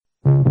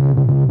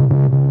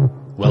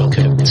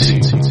Welcome to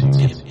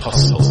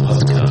Impossible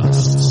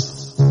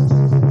Podcasts.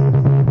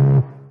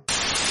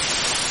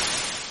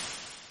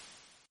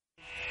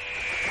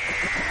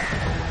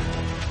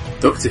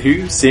 Doctor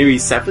Who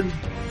Series 7,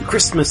 the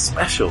Christmas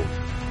Special,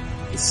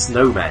 The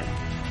Snowman.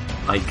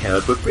 I'm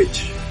Caleb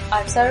Woodbridge.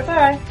 I'm Sarah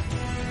Barrow.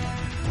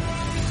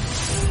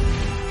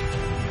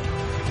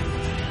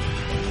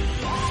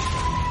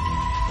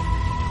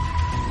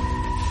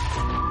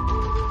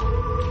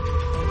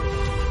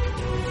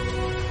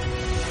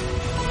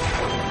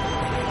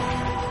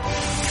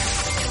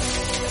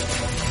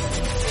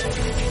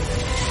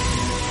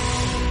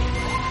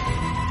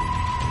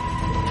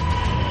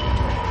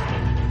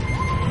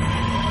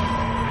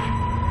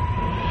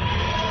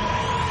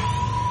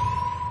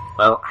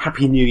 Well,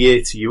 Happy New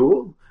Year to you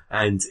all,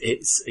 and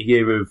it's a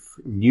year of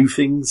new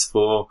things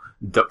for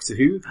Doctor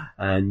Who,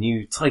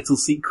 new title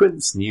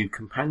sequence, new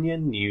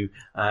companion, new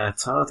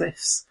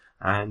TARDIS,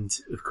 and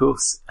of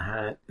course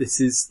this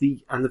is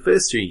the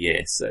anniversary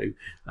year, so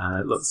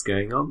lots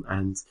going on,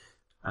 and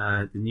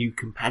the new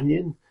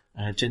companion,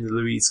 Jenna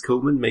Louise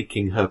Coleman,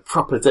 making her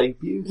proper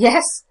debut.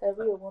 Yes, a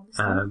real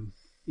one.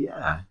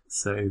 Yeah,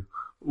 so,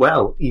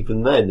 well,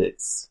 even then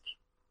it's...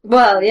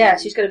 Well, yeah,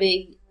 she's going to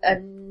be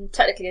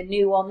technically a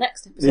new one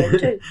next episode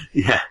too.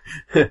 Yeah.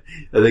 Are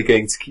they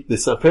going to keep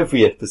this up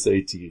every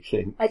episode, do you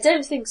think? I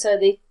don't think so.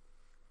 The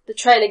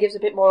trailer gives a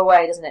bit more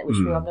away, doesn't it? Which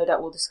we no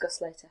doubt we'll discuss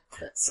later.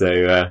 But...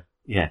 So,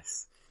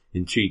 yes,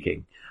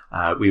 intriguing.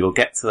 We will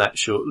get to that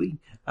shortly.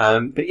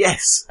 But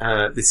yes,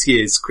 this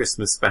year's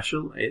Christmas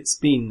special, it's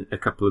been a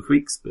couple of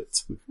weeks,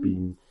 but we've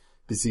been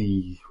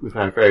busy with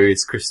our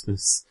various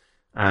Christmas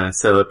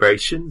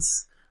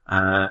celebrations.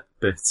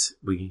 But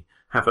we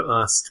have at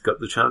last got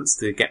the chance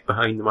to get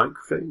behind the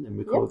microphone and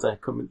record our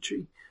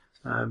commentary.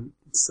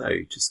 So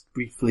just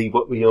briefly,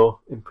 what were your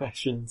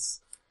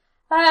impressions?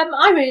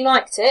 I really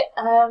liked it,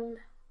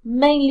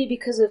 mainly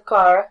because of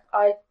Clara.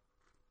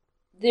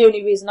 The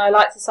only reason I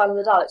liked Asylum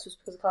of the Daleks was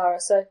because of Clara,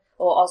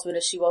 or Oswin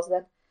as she was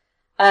then.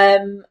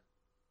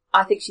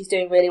 I think she's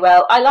doing really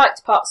well. I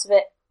liked parts of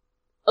it,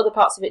 other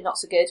parts of it not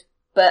so good,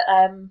 but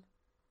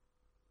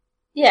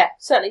yeah,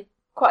 certainly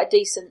quite a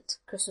decent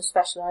Christmas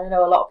special. I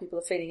know a lot of people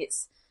are feeling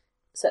it's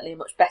certainly a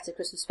much better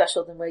Christmas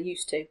special than we're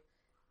used to.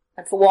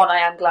 And for one, I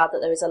am glad that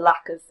there is a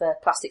lack of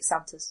plastic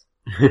Santas.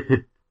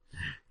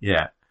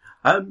 Yeah.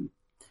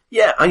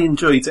 Yeah, I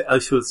enjoyed it. I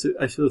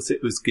thought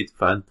it was good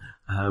fun.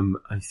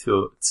 I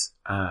thought,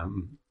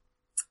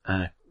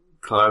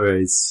 Clara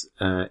is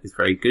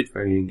very good,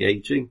 very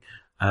engaging.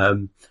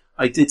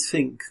 I did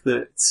think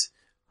that,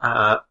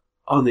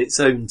 on its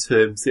own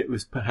terms, it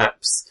was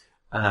perhaps,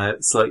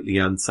 slightly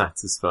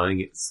unsatisfying.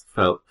 It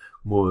felt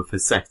more of a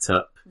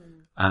setup.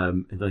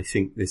 And I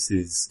think this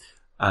is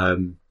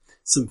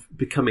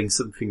becoming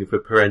something of a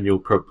perennial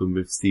problem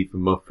with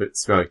Stephen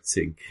Moffat's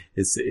writing.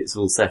 It's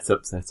all set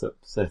up,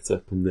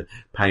 and the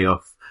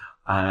payoff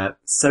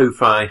so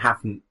far I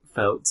haven't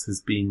felt has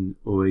been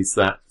always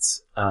that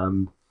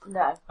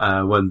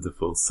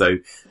wonderful. So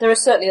there are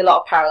certainly a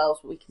lot of parallels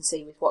we can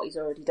see with what he's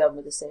already done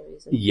with the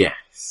series.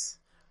 Yes.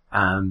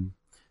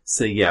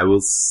 So yeah,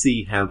 we'll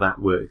see how that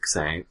works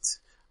out.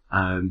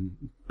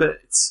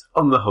 But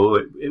on the whole,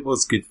 it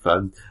was good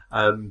fun.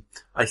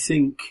 I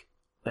think,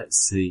 let's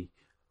see,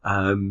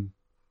 of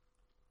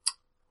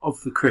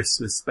the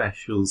Christmas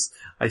specials,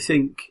 I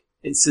think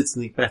it's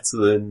certainly better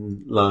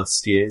than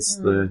last year's,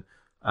 the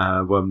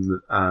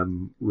one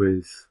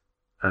with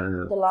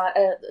the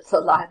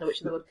Lion, the Witch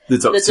and the Wood, the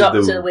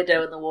Doctor, the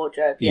Widow and the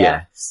Wardrobe.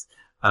 Yeah. Yes,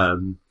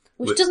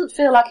 which doesn't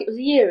feel like it was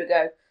a year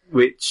ago.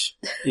 Which,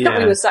 yeah,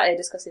 we were sat here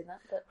discussing that.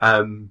 But...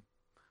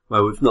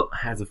 well, we've not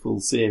had a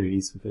full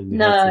series. We've only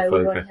had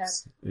 5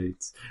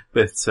 episodes.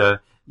 But,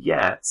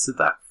 yeah, so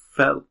that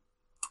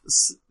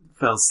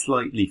fell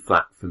slightly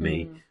flat for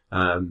me.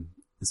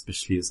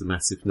 Especially as a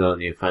massive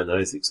Narnia fan. I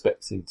was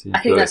expecting to enjoy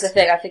I think that's the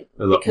thing. I think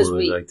a lot because more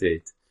than I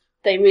did.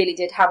 They really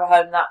did hammer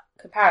home that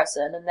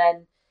comparison, and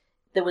then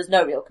there was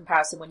no real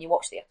comparison when you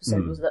watched the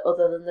episode, was there,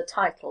 other than the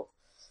title,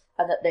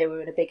 and that they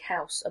were in a big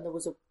house, and there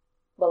wasn't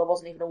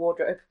even a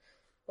wardrobe.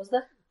 Was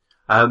there?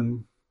 I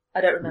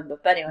don't remember,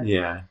 but anyway.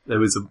 Yeah, there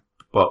was a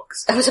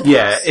box. There was a box.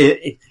 Yeah,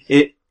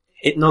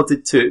 it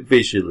nodded to it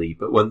visually,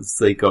 but once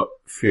they got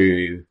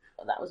through...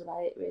 Well, that was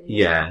about it, really.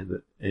 Yeah,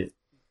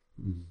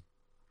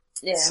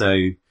 yeah.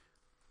 So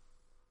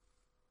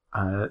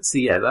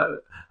yeah,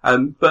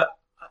 but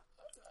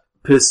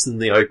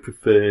personally I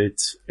preferred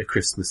A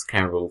Christmas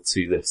Carol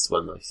to this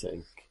one, I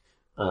think.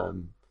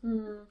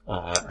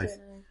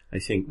 I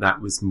think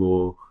that was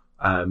more,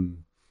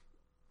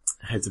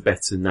 had a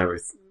better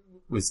narrative,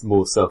 was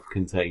more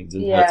self-contained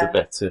and had a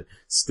better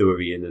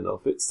story in and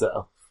of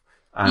itself.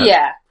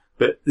 Yeah.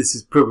 But this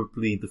is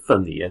probably the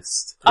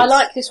funniest. I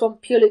like this one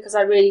purely because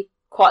I really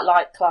quite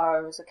like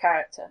Clara as a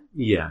character.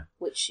 Yeah.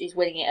 Which is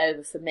winning it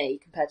over for me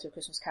compared to A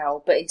Christmas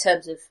Carol. But in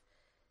terms of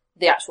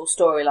the actual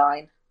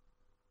storyline,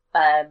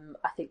 I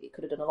think it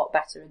could have done a lot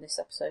better in this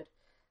episode.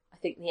 I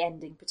think the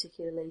ending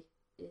particularly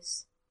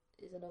is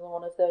another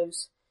one of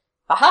those.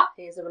 Aha!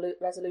 Here's a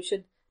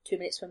resolution. 2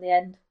 minutes from the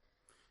end.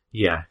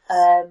 Yeah.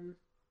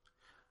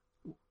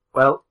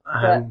 Well,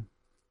 You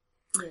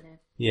know.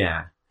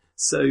 yeah.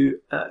 So,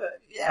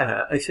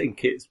 I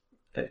think it's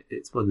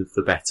one of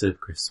the better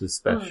Christmas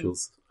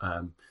specials.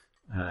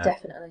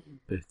 Definitely.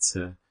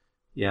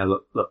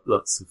 But,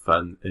 lots of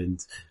fun.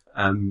 And,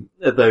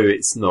 although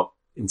it's not,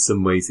 in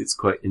some ways it's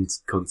quite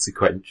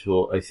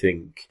inconsequential, I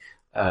think,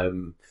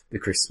 the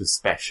Christmas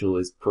special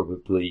is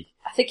probably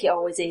I think it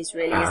always is,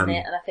 really, isn't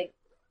it? And I think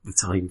the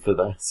time for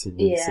that in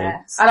a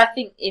sense. And I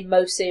think in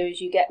most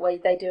series you get where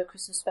they do a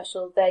Christmas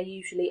special, they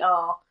usually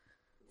are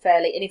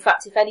fairly, and in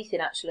fact, if anything,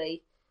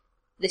 actually,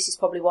 this is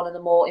probably one of the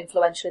more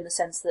influential in the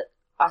sense that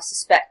I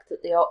suspect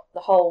that the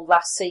whole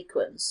last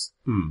sequence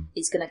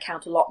is going to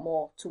count a lot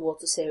more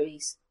towards the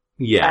series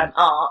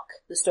arc,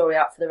 the story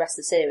arc for the rest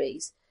of the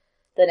series,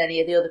 than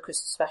any of the other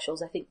Christmas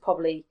specials. I think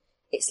probably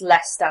it's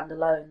less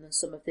standalone than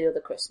some of the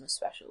other Christmas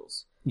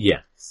specials.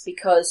 Yes.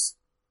 Because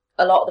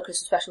a lot of the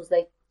Christmas specials,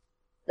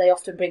 they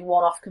often bring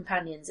one-off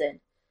companions in.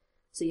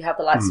 So you have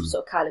the likes of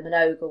sort of Kylie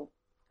Minogue, or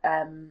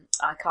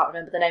I can't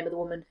remember the name of the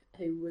woman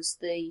who was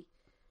the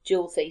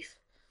jewel thief.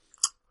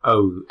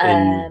 Oh,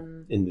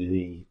 in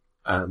the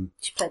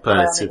she played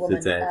Planet of woman.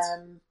 the Dead.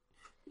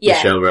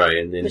 Michelle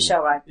Ryan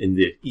in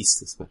the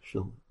Easter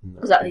special.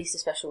 Was that the Easter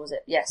special, was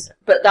it? Yes. Yeah.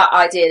 But that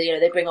idea,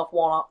 they bring off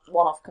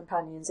one-off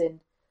companions in.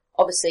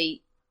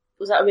 Obviously,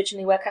 was that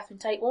originally where Catherine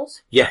Tate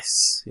was?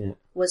 Yes, yeah.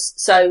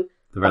 So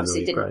the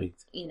Ranelagh Bride.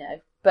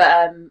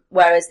 But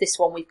whereas this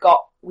one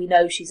we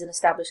know she's an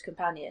established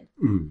companion.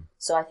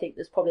 So I think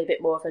there's probably a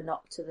bit more of a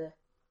knock to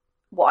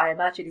what I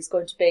imagine is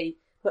going to be,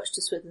 much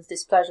to Swithin's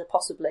displeasure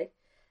possibly,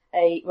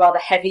 a rather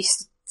heavy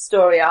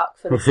story arc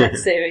for this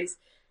next series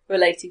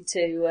relating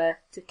to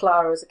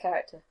Clara as a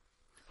character.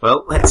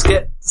 Well, let's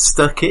get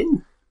stuck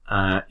in.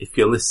 If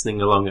you're listening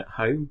along at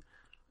home,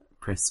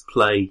 press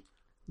play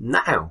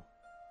now.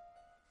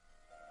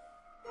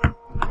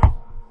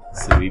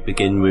 So we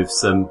begin with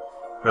some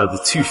rather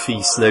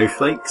toothy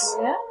snowflakes.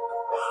 Yeah.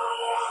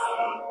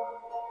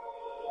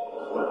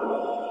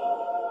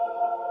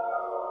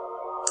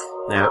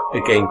 Now,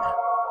 again,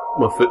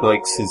 Moffat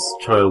likes his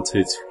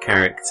childhood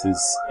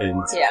characters,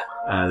 and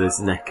there's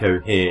an echo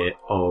here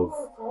of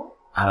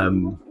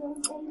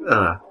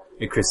A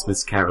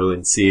Christmas Carol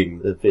and seeing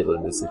the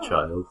villain as a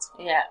child.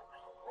 Yeah.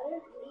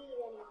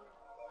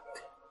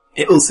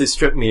 It also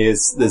struck me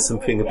as there's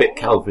something a bit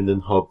Calvin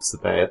and Hobbes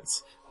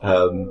about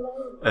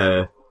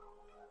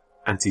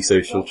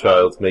antisocial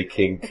child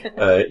making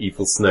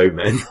evil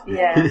snowmen.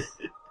 Yeah.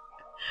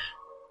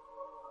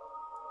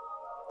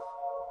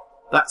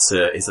 That,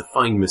 sir, is a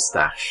fine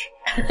moustache.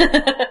 I don't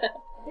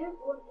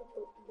want to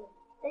talk to them.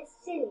 That's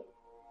silly.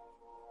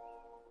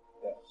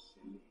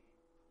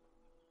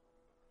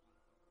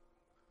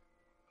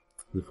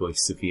 The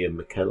voice of Ian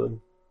McKellen.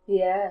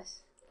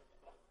 Yes.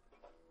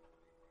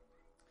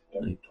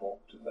 Don't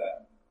talk to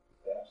them.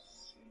 They're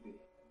silly.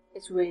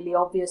 It's really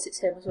obvious it's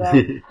him as well.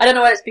 I don't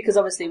know whether it's because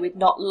obviously we've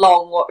not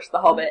long watched The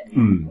Hobbit,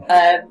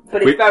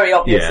 but it's very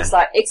obvious.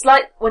 Yeah. It's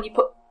like when you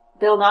put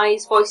Bill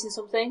Nye's voice in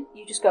something,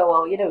 you just go,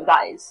 well, you know who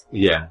that is.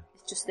 Yeah.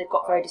 It's just they've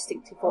got very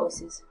distinctive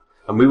voices.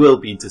 And we will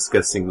be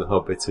discussing The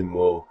Hobbit in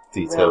more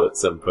detail at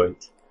some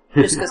point.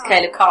 Just because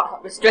Caleb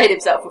can't restrain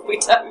himself if we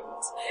don't.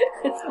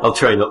 I'll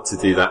try not to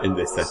do that in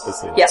this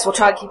episode. Yes, we'll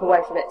try and keep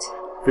away from it.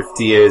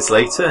 50 years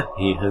later,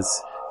 he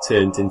has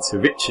turned into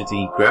Richard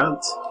E.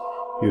 Grant,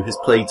 who has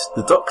played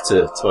the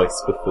Doctor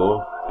twice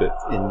before, but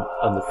in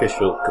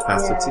unofficial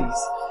capacities.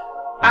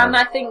 Yeah. And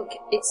I think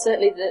it's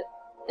certainly the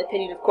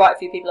opinion of quite a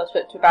few people I've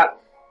spoken to about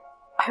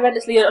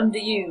horrendously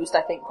underused,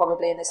 I think,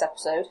 probably in this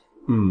episode.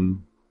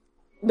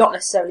 Not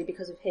necessarily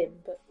because of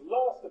him, but... The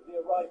last of the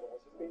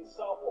arrivals has been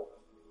sampled.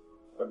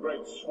 The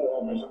great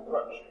swarm is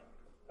approaching.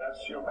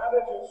 As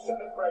humanity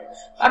celebrates...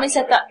 Having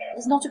said that,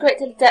 there's not a great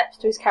deal of depth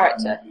to his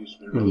character.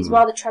 He's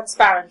rather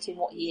transparent in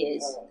what he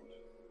is.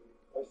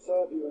 I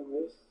serve you in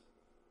this,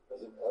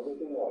 as in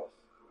everything else.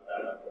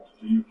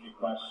 Do you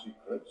keep my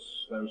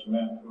secrets, those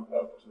men who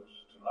helped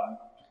us tonight?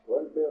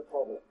 Won't be a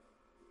problem.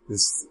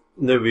 There's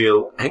no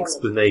real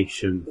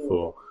explanation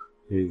for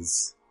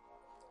his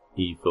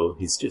evil.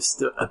 He's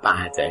just a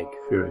bad egg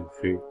through and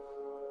through.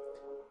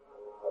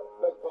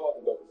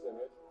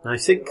 I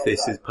think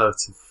this is part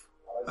of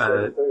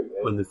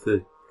one of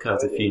the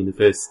Cardiff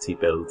University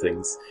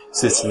buildings.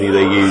 Certainly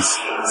they use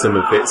some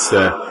of its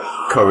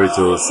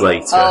corridors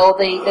later. Oh,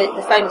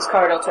 the famous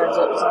corridor turns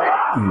up, doesn't it?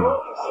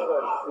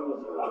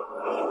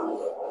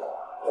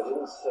 I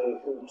didn't say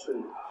who to.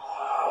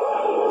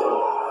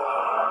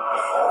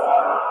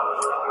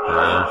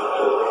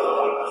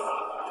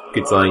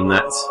 Good line,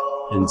 that.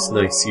 And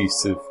nice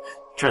use of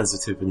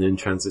transitive and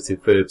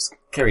intransitive verbs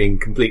carrying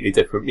completely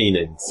different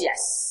meanings.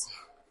 Yes.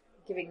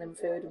 Giving them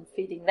food and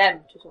feeding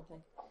them to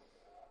something.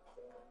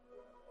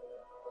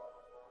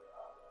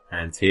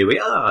 And here we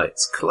are,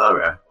 it's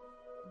Clara.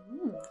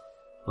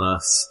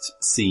 Last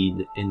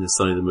seen in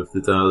Asylum of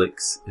the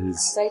Daleks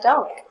is... Say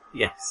Dalek.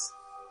 Yes.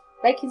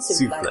 Making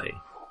souffle.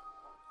 Souffle.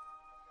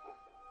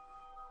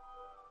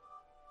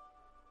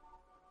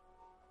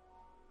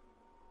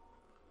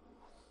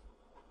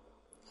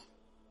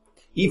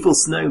 Evil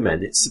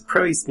Snowmen. It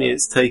surprised me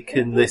it's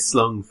taken this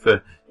long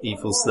for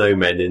Evil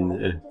Snowmen in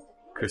a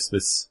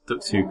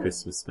Doctor Who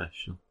Christmas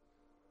special.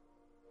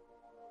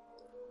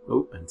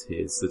 Oh, and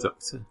here's the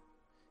Doctor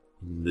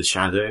in the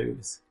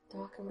shadows.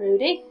 Dark and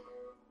broody.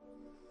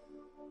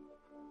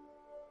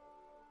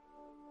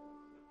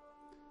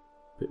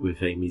 But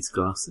with Amy's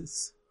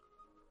glasses.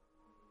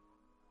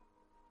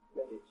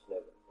 Maybe it's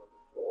snowmen from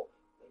before.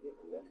 Maybe it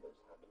remembers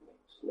how to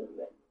make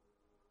snowmen.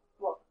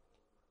 What?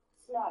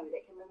 Snow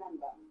that can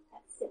remember?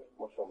 That's silly.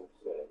 What's wrong with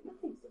silly?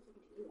 Nothing's different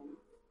to you,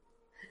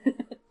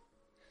 Emma.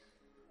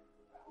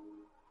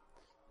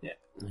 Yeah,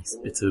 nice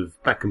bit of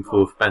back and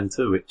forth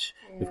banter, which,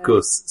 of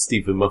course,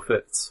 Stephen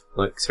Moffat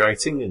likes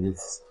writing and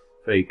is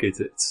very good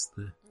at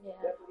the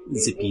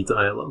zippy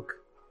dialogue.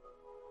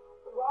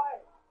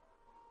 Right.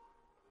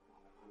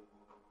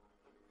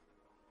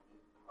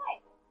 Hey,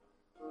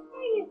 where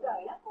are you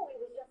going? I thought we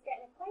were just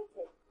getting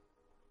acquainted.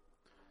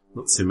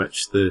 Not so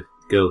much the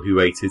girl who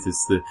waited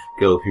as the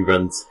girl who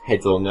runs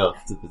headlong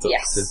after the Doctor.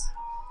 Yes.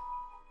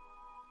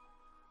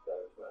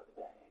 Those were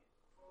the days.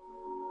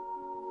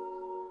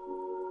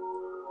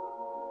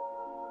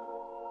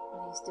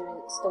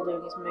 And he's still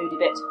doing his moody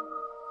bit.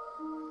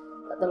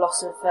 At the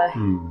loss of Amy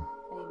and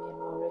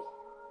Rory.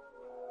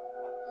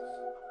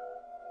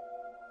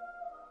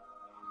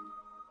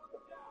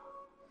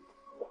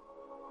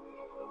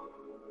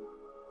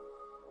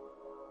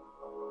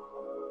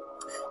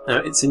 Now,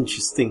 it's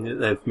interesting that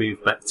they've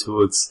moved back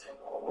towards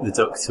the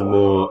Doctor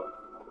more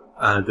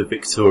the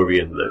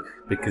Victorian look,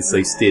 because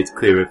they steered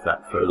clear of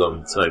that for a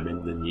long time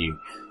in the new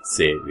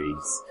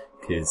series.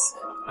 Because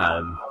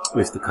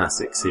with the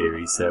classic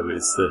series, there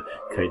was the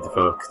kind of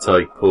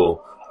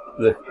archetypal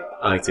the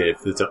idea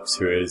of the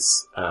Doctor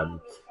as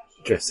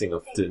dressing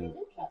often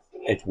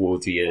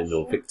Edwardian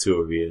or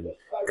Victorian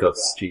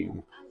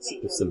costume,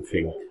 sort of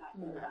something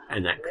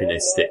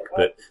anachronistic,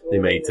 but they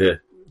made a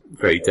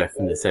very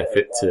definite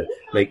effort to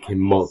make him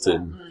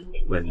modern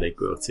when they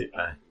brought it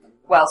back.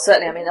 Well,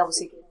 certainly, I mean,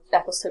 obviously,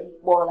 Eccleston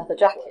wore a leather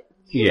jacket.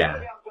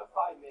 Yeah.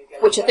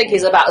 Which I think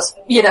is about as,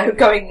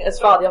 going as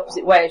far the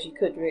opposite way as you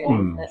could, really.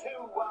 Isn't it?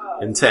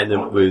 And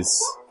Tennant was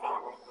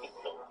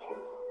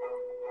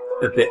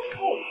a bit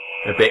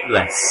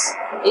less.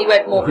 He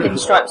went more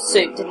pinstripe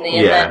suit, didn't he?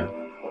 And then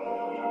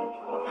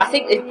I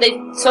think they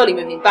slowly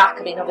moving back.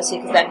 I mean, obviously,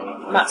 because then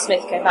Matt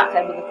Smith came back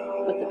then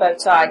with the bow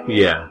tie.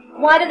 Yeah.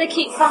 Why do they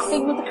keep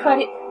faffing with the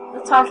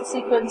title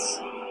sequence?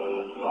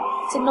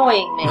 It's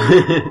annoying me.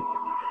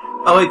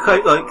 Oh, I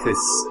quite like this.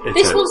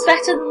 This one's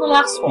better than the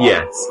last one.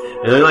 Yes,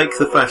 and I like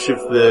the flash of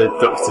the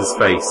Doctor's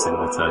face in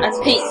the title.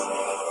 And Pete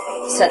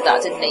said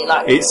that, didn't he?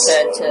 Like, It's-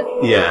 return to...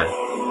 Yeah.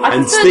 I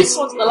And prefer this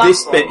one to the last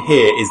this one. bit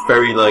here is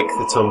very like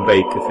the Tom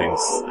Baker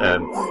things,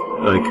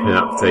 like an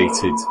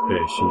updated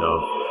version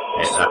of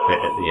that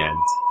bit at the end.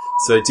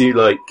 So I do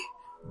like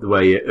the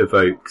way it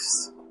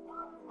evokes.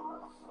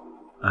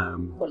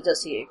 What it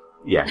does to you.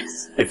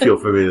 Yes, if you're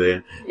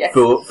familiar. Yes.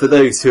 For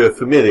those who are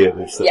familiar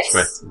with such Yes.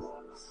 matters.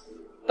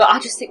 But I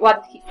just think, why do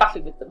they keep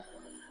faffing with them?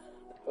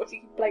 Why do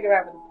you keep playing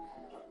around with them?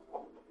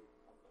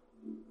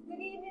 Good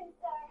evening,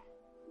 sir.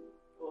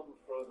 I'm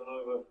frozen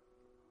over.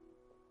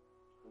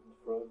 I've been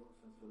frozen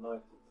since the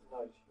night that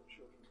tonight your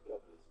children's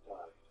brothers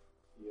died a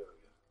year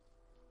ago.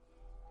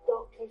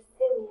 Dr.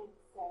 Simeon,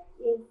 sir.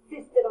 He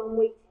insisted on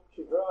waiting.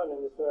 She drowned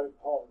in this very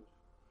pond,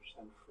 which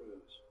then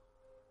froze.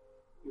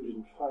 You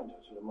didn't find her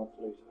till a month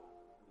later,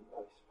 and the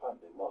place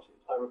finally knotted.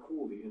 I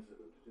recall the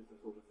incident. It is the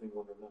sort of thing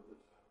one remembers.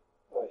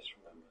 Ice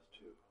remembers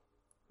too.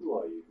 Who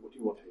are you? What do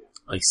you want here?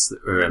 Ice that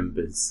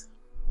remembers.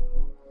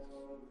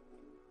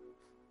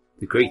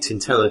 The Great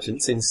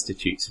Intelligence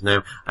Institute.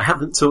 Now, I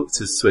haven't talked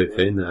to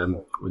Swithin,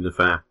 one of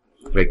our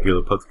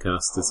regular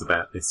podcasters,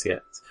 about this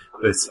yet,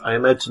 but I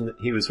imagine that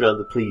he was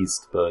rather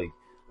pleased by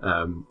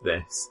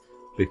this,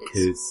 because...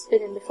 It's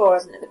been in before,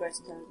 hasn't it, the Great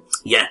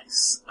Intelligence?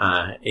 Yes,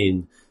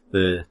 in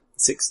the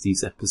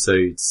 60s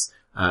episodes,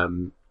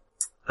 The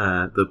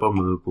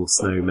Abominable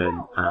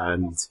Snowmen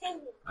and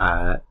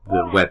The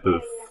Web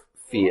of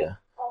Fear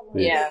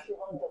with Yeah.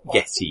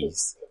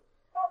 Yetis.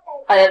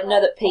 I know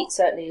that Pete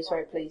certainly is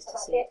very pleased to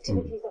see it.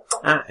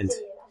 And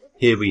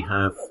here we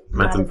have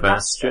Madame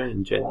Vastra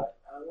and Jenny, I am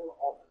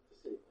honoured to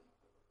see them.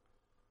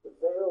 The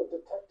veiled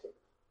detective.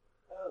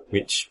 And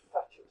which,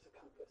 fatuous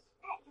accomplice.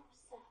 At your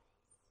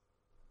service.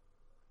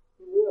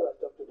 You realise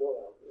Dr.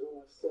 Doyle is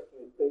almost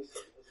certainly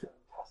basing his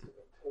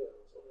fantastical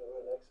tales on their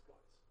own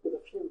exploits, with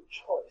a few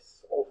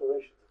choice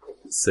alterations, of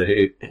course. so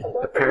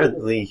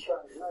apparently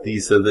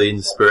these are the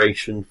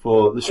inspiration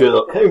for the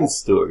Sherlock Holmes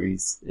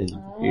stories in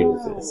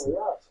universe. In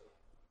reality,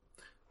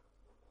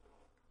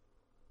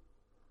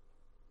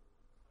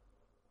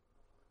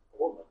 a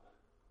woman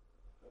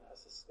who has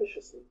a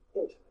suspiciously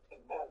intimate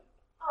companion.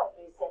 I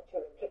resent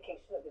your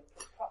implication of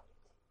impropriety.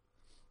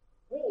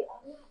 We are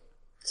married.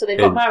 So they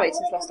got married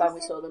since last time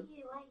we saw them.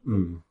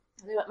 Mm.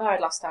 They got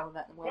married last time we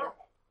met them, weren't they?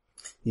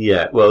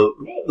 Yeah, well,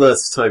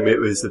 last time it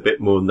was a bit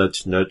more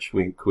nudge nudge,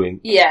 wink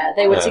wink. Yeah,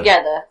 they were Yeah.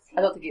 together.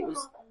 I don't think it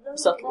was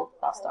subtle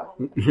last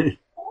time.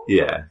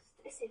 Yeah.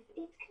 As if it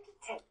can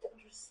detect and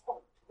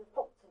respond to the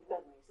thoughts and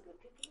memories of the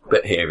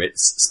But here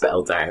it's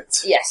spelled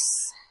out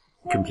Yes.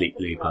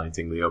 completely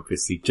blindingly,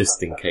 obviously,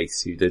 just in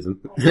case you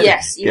didn't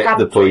Yes, you get the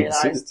haven't point.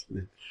 realised.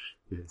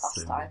 Yes,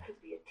 Last time.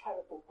 Could be a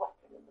terrible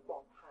weapon in the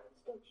wrong hands,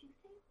 don't you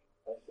think?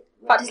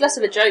 In fact, it's less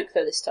of a joke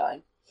though this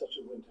time. Such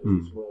a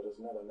winter this world has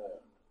never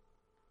known.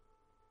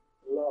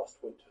 The last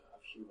winter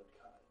of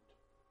humankind.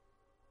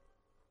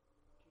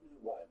 Do you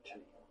know why I'm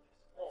telling you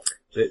all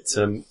this?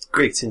 But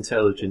Great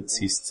Intelligence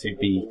used to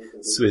be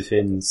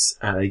Swithin's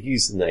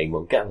username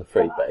on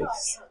Gallifrey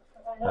base.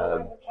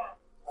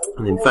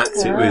 And in fact,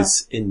 it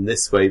was in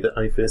this way that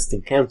I first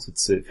encountered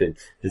Swithin.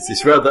 There's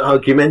this rather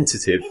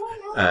argumentative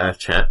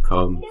chap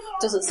on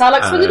Doesn't sound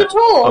like Swithin at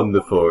all. on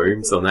the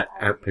forums, on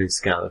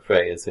Outpost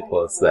Gallifrey as it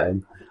was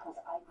then,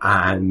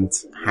 and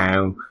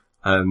how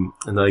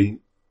and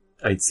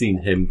I'd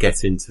seen him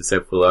get into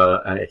several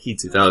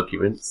heated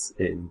arguments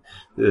in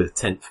the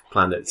 10th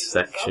Planet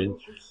section,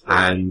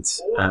 and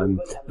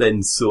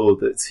then saw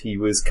that he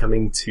was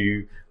coming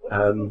to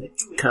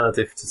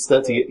Cardiff to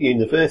study at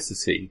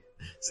university.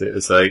 So it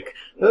was like,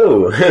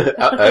 oh,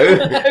 uh-oh. Oh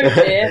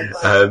dear.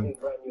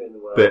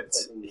 But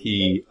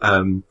he,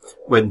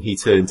 when he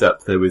turned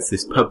up, there was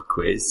this pub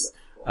quiz,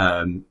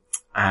 and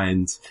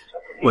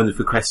one of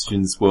the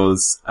questions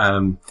was,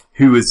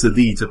 who was the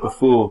leader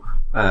before,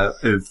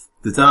 of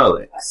the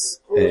Daleks?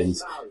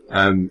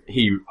 And,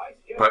 he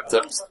piped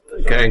up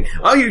going,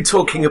 are you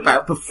talking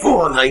about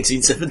before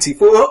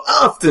 1974 or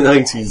after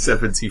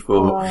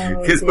 1974?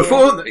 Because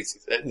before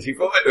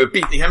 1974 it would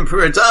be the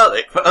Emperor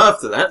Dalek, but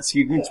after that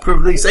you could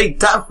probably say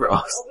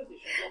Davros.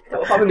 They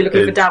were probably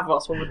looking for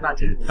Davros, one would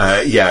imagine.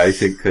 Yeah, I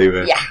think they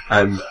were. Yeah.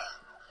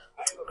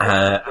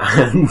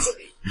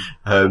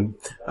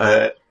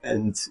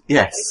 And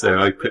yes, so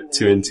I put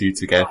two and two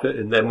together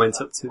and then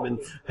went up to him and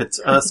had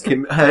to ask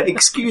him,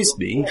 excuse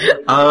me,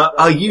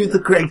 are you the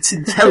Great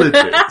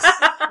Intelligence?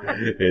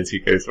 And he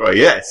goes, well,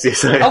 yes,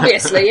 I am.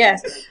 Obviously,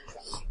 yes.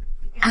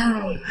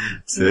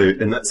 So,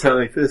 and that's how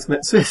I first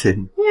met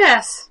Swithin.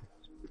 Yes.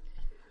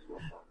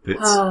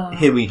 But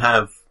here we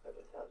have,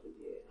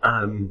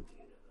 Strax.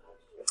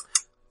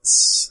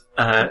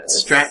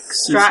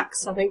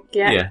 Strax, I think,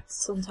 yeah. Yeah.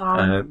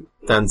 Sometime.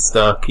 Dan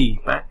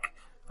Starkey back,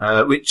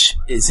 which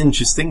is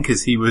interesting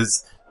because he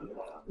was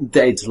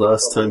dead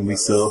last time we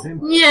saw him.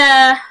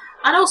 Yeah.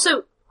 And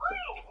also,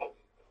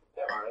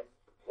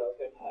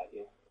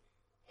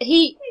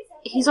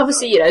 he's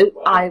obviously, you know,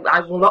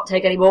 I will not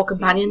take any more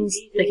companions,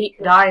 they keep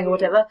dying or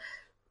whatever,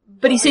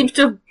 but he seems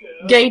to have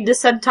gained a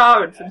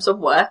Centauran from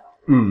somewhere.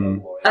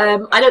 Mm.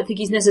 I don't think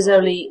he's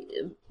necessarily,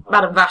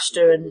 Madame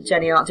Vashta and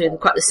Jenny aren't doing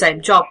quite the same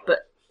job,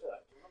 but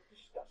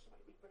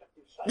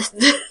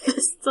the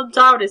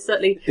Centauran is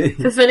certainly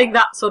fulfilling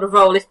that sort of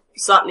role, if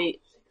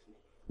slightly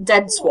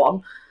dead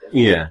swan.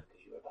 Yeah.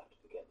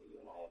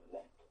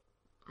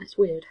 It's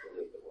weird.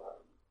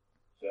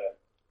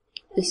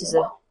 This is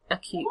a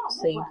cute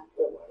scene.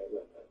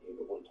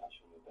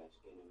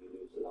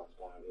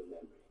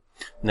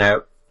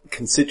 Now,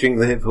 considering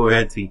they've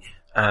already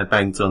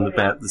banged on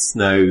about the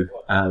snow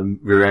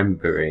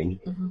remembering,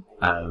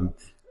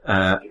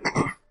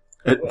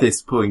 at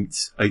this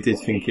point, I did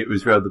think it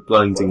was rather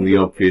blindingly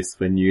obvious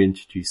when you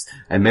introduced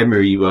a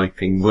memory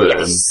wiping worm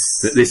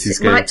that this is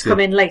going to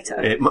come in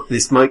later.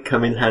 This might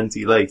come in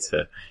handy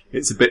later.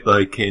 It's a bit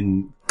like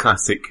in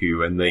Classic Who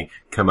when they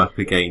come up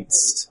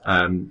against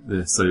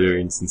the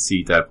Silurians and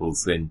Sea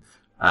Devils in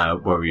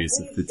Warriors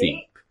of the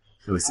Deep.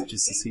 Or is it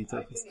just the Sea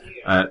Devils?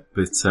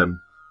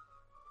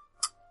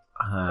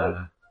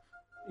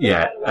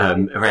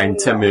 Around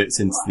 10 minutes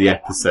into the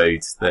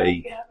episode,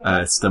 they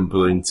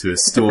stumble into a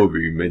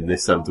storeroom in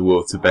this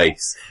underwater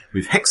base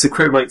with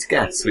hexachromite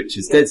gas, which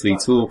is deadly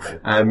to all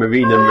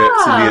marine and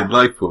reptilian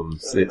life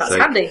forms. It's That's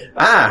handy.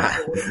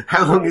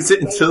 How long is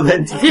it until the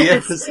end of the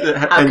episode?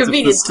 How end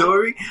convenient. of the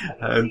story?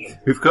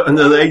 We've got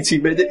another 80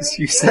 minutes,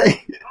 you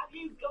say?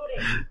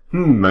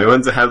 I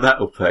wonder how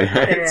that'll play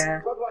out.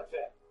 Yeah.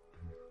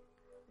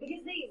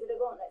 Because these are the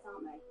gauntlets,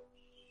 aren't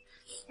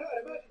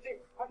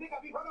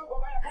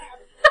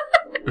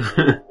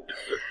they?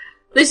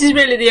 This is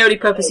really the only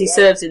purpose he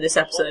serves in this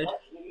episode.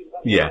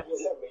 Yeah.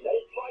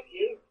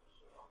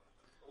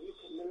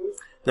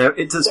 Now,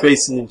 it does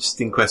raise an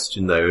interesting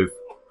question, though,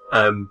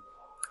 of,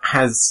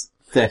 has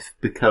death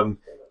become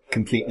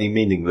completely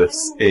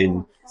meaningless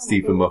in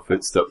Stephen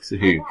Moffat's Doctor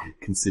Who,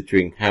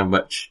 considering how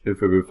much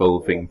of a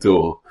revolving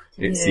door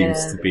it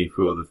seems to be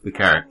for all of the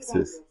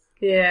characters?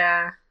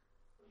 Yeah.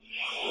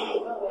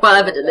 Well,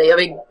 evidently, I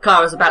mean,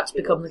 Clara's about to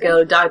become the girl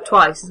who died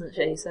twice, isn't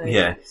she? So.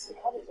 Yeah.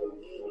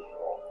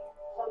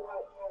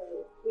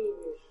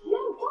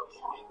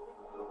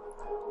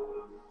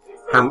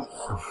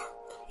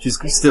 She's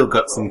still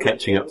got some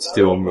catching up to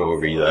do on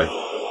Rory, though.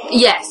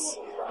 Yes.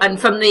 And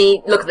from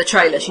the look of the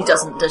trailer, she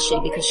doesn't, does she?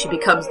 Because she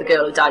becomes the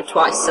girl who died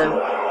twice, so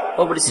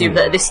I would assume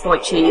that at this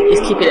point she is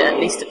keeping it at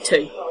least at 2.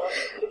 The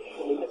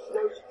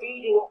snow's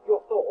feeding off your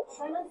thoughts.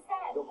 I'm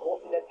upset. You're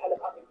caught in their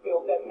telepathic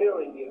field, they're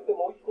mirroring you. The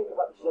more you think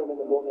about the snowman,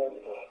 the more they're...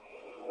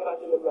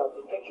 Imagine them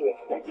melted, picture it.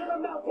 Picture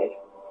them melted!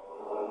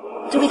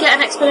 Do we get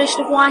an explanation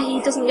of why he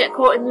doesn't get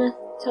caught in the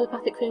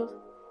telepathic field?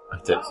 I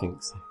don't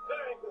think so.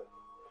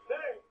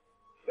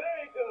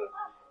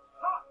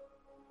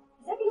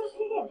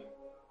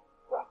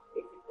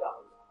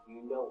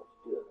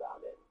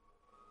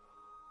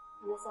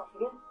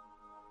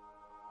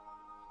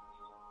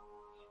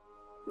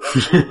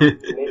 Nick,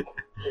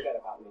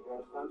 forget about me, you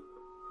understand?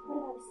 What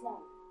about the snow?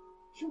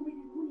 She'll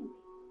really ruin me.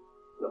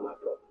 Not my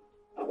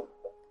problem.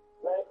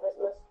 Merry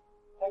Christmas.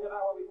 Think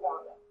about where we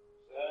found her.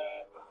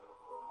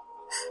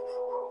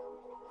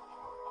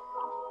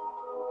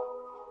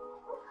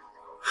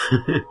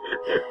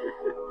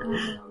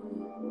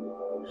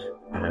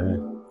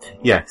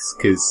 Yes,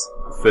 because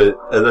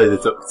although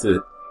the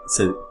Doctor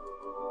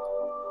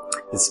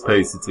is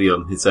supposedly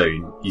on his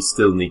own, you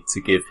still need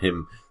to give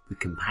him the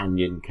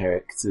companion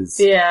characters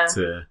Yeah.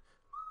 to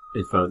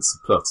advance the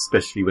plot,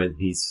 especially when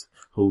he's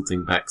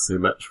holding back so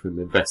much from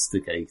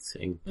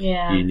investigating.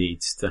 Yeah. You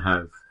need to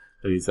have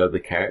those other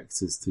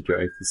characters to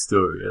drive the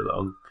story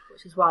along.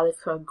 Which is why they've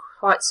thrown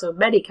quite so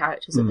many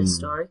characters at this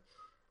story.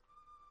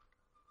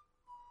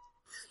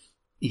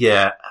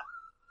 Yeah.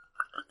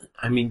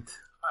 I mean,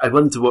 I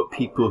wonder what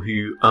people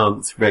who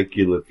aren't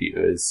regular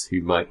viewers,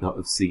 who might not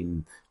have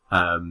seen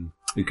A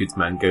Good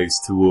Man Goes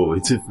to War,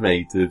 would have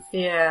made of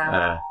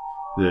Yeah.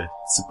 the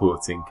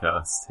supporting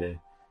cast here.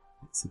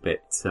 It's a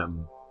bit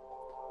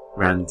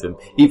random.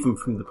 Even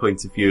from the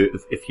point of view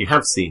of, if you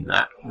have seen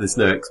that, there's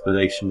no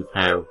explanation of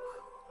how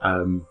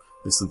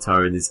the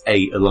Sontaran is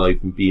A, alive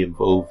and B,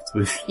 involved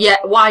with... Yeah,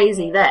 why is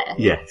he there?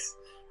 Yes.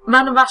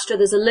 Man of Astra,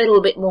 there's a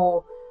little bit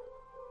more...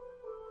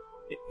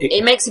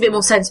 It makes a bit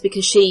more sense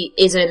because she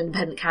is an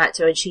independent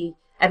character and she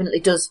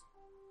evidently does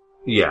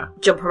Yeah.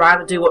 jump around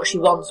and do what she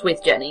wants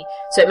with Jenny.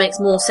 So it makes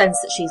more sense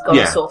that she's gone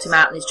Yeah. to sort him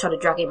out and is trying to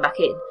drag him back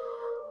in.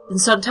 And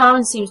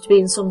Sontaran seems to be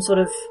in some sort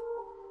of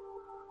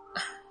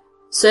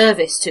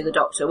service to the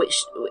Doctor, which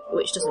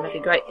doesn't make a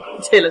great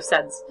deal of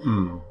sense.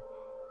 Mm.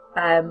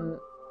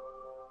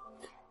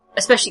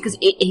 Especially because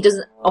he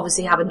doesn't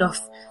obviously have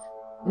enough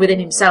within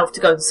himself to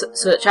go and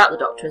search out the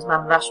Doctor as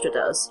Man of Astra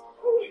does.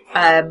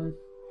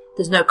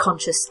 There's no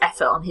conscious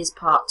effort on his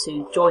part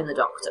to join the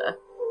Doctor.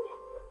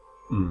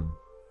 Mm.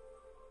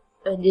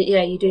 And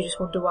yeah, you do just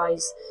wonder why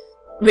he's...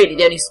 Really,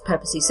 the only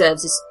purpose he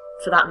serves is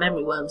for that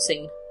memory worm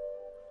scene.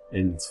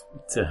 And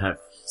to have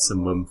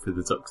someone for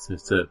the Doctor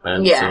to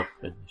bounce Yeah. off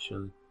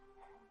initially.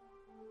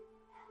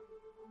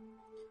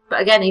 But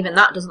again, even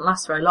that doesn't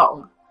last very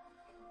long.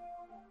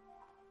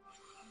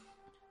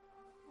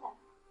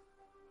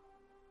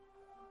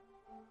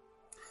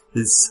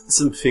 There's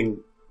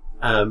something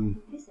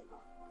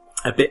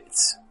a bit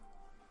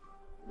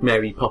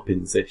Mary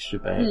Poppins-ish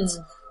about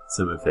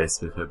some of this,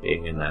 with her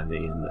being a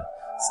nanny and the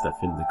stuff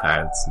in the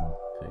clouds and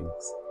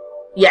things.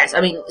 Yes,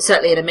 I mean,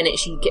 certainly in a minute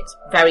she gets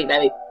very,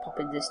 very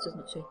Poppins-ish,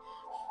 doesn't she?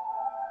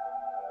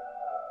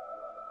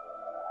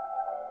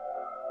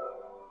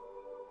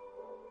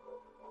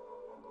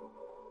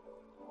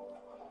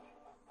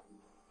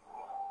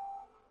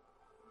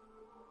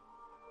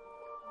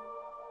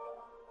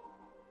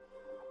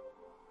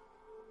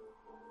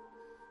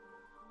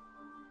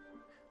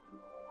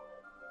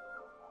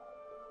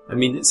 I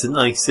mean, it's a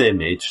nice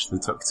image, the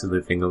Doctor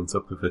living on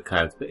top of a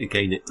cloud, but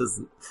again, it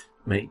doesn't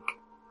make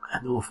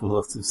an awful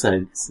lot of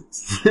sense.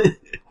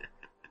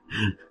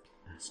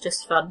 It's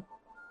just fun.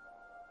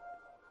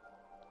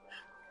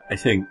 I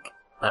think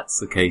that's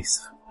the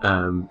case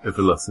of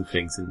a lot of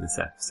things in this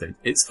episode.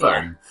 It's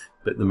fun,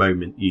 but the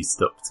moment you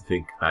stop to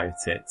think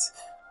about it,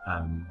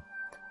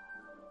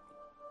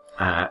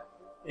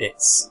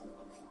 it's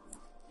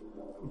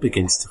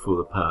begins to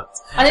fall apart.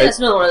 I think that's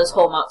another one of those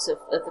hallmarks of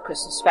the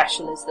Christmas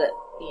special, is that,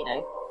 you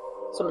know,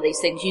 some of these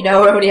things you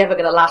know are only ever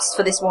going to last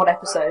for this one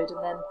episode,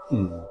 and then...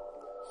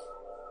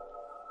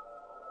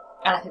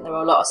 And I think there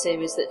are a lot of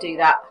series that do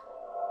that.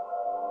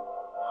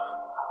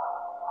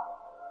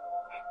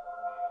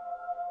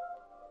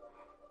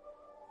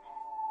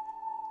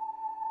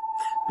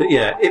 But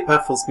yeah, it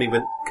baffles me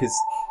because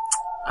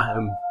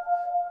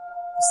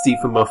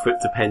Stephen Moffat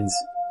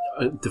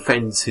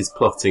defends his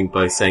plotting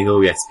by saying,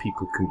 "Oh yes,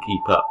 people can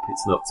keep up.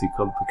 It's not too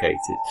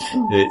complicated."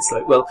 And it's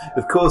like, well,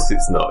 of course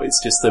it's not.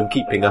 It's just I'm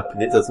keeping up,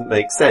 and it doesn't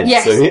make sense.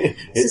 Yes, so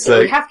it's so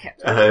we like have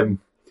kept up.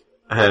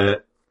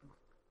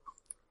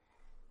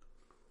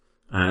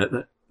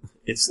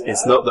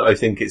 It's not that I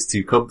think it's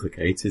too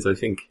complicated. I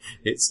think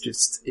it's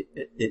just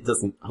it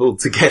doesn't hold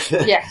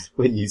together Yes.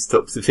 when you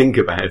stop to think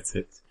about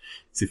it.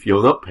 So if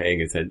you're not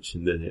paying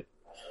attention, then it.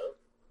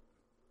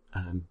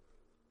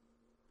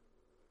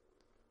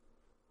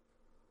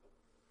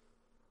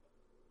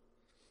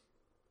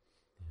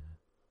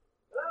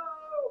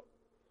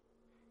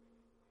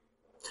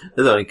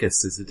 And I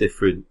guess there's a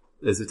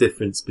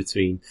difference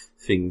between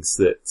things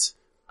that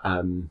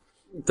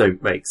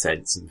don't make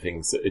sense and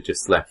things that are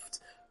just left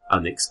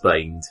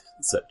unexplained,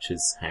 such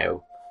as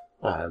how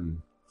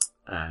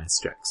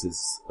Strax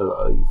is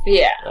alive.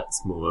 Yeah.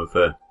 That's more of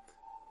a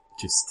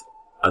just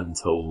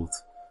untold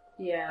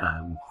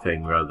Yeah.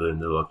 thing rather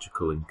than a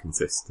logical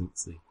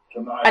inconsistency.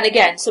 And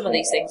again, some of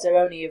these things are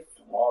only of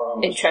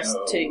interest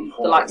to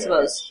the likes of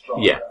us.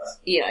 Yeah.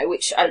 You know,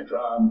 which, you know,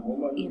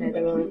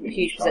 there are a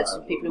huge percentage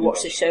of people who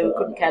watch this show who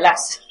couldn't care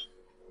less.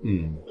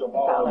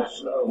 Tomorrow the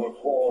snow will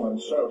fall,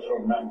 and so shall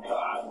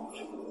mankind.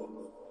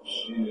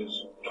 She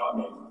is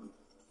coming.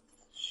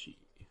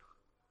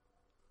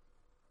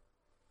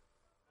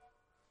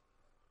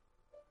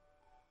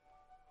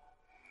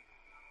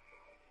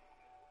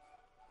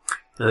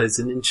 Now, there's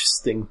an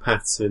interesting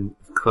pattern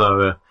of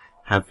Clara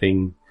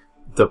having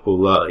double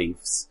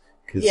lives,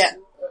 because Yeah.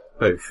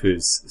 both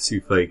as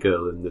Souffle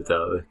Girl and the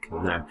Dalek,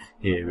 and now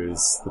here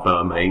as the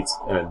barmaid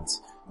and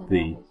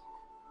the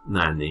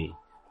nanny,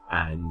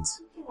 and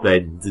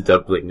then the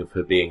doubling of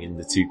her being in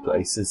the two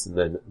places, and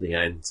then at the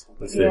end,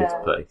 the third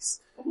Yeah.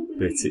 place.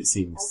 But it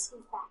seems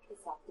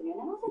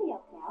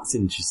it's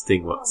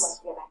interesting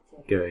what's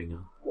going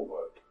on. What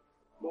work?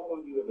 Why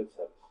won't you ever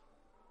tell us?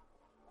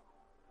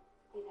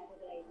 You never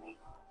believe me.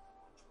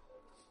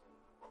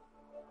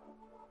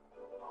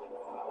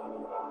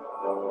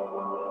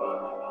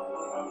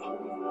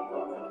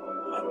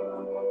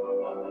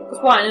 Because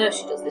why on earth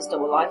she does this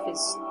double life is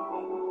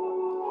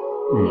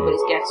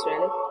anybody's guess,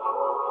 really.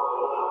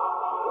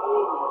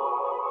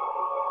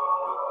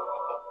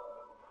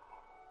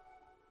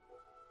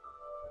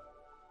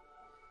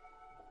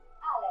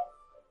 Alice,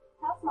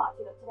 how smart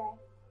you look today.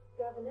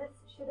 Governess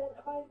should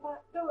enter by the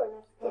back door and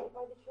escorted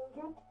by the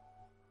children.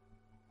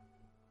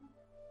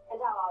 And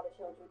how are the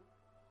children?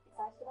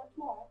 Excited about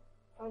tomorrow?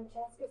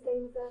 Francesca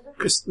staying with her.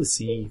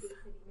 Christmas Eve.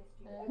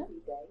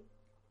 Every day.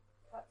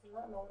 Captain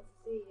Latin wants to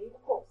see you,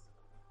 of course.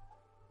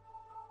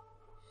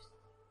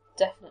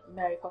 Definite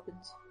Mary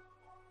Poppins.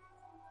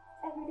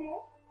 Every day?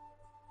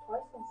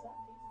 Twice on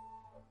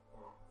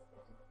Saturdays.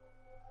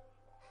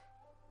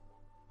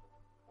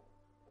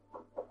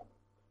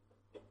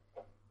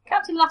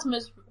 Captain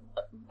Latimer's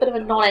a bit of a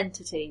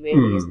non-entity,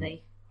 really, isn't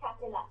he?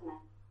 Captain Latimer,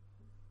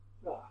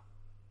 Ah.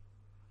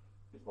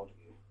 Miss Montague,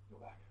 you're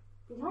back.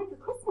 in time for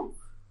Christmas.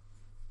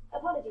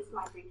 Apologies for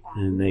my brief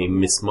Her name,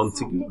 Miss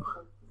Montague.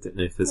 Don't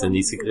know if there's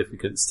any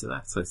significance to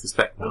that. I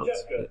suspect not.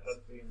 Francesca But has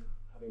been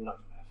having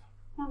nightmares.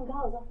 Young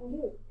girls often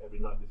do. Every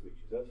night this week,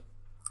 she says.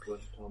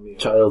 Won't you tell me?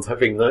 child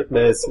having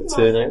nightmares that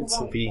turn out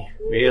to be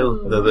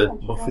real. Another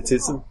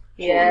Moffatism.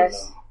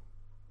 Yes.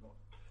 Not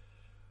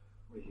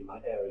really my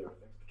area of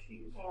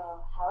expertise. They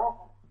are, however,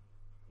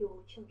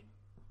 your children.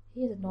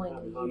 He is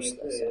annoyingly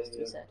useless, as to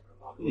be said.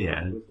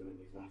 Yeah. Wisdom in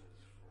these matters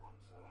for once,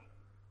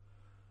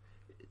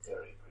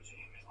 very pretty,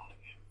 Miss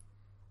Montague.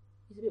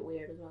 He's a bit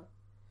weird as well.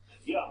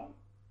 Young.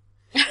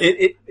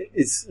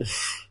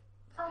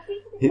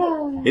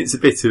 It's a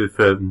bit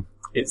of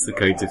it's the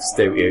kind of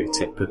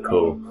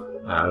stereotypical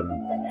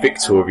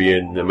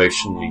Victorian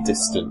emotionally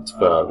distant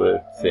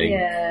father thing.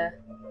 Yeah.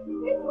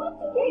 Miss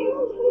Montague,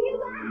 you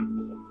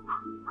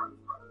back?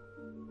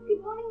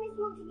 Good morning, Miss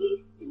Montague.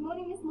 Good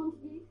morning, Miss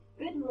Montague.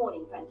 Good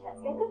morning,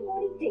 Francesca. Good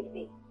morning,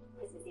 Digby.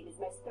 Christmas Eve is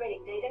the most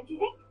thrilling day, don't you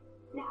think?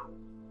 Now,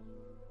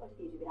 what have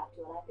you been up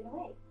to while I've been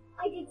away?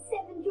 I did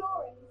 7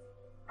 drawings,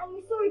 and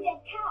we saw a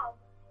dead cow.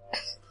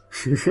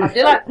 I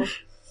do like them.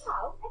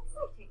 How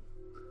exciting.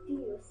 Do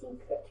your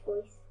secret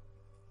voice.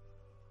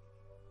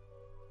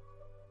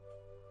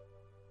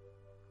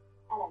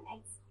 Hello,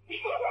 mates.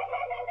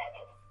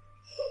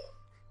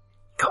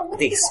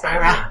 Cockney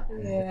sparrow,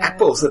 Yeah.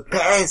 apples and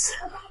pears.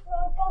 About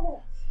our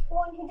governor, the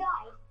one who died.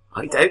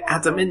 I don't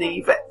Adam and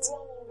Eve it.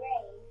 Wrong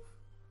grave.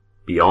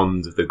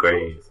 Beyond the Have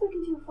grave. you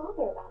spoken to your father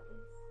about this?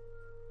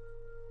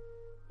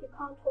 You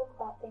can't talk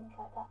about things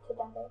like that to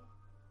Daddy.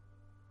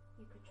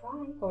 You could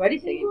try. Or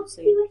anything, Do it you would want to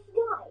see seem. where he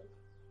died?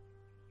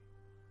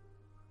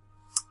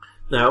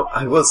 Now,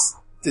 I was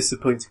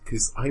disappointed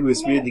because I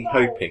was really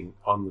hoping,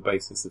 on the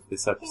basis of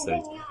this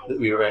episode, that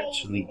we were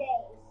actually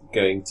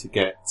going to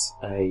get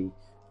a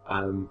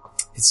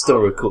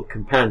historical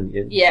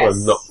companion, Yes.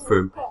 one not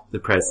from the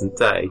present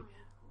day.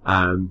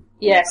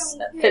 Yes,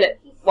 Philip,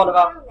 one of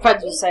our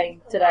friends was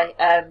saying today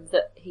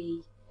that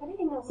he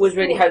Everything else was is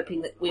really fine.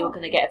 hoping that we were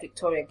going to get a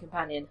Victorian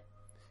companion.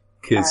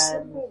 Because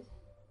Um,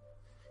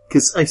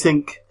 I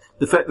think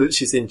the fact that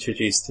she's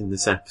introduced in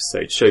this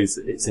episode shows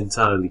that it's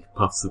entirely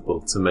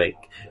possible to make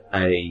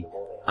a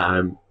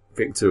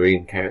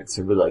Victorian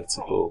character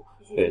relatable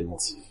and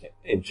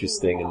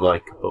interesting and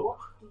likeable.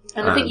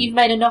 and I think you've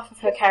made enough of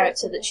her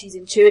character that she's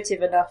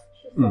intuitive enough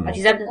and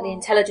she's evidently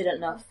intelligent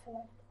enough,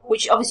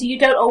 which obviously you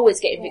don't always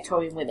get in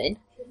Victorian women,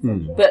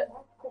 but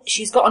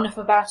she's got enough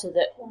about her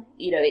that,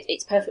 you know,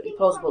 it's perfectly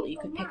plausible that you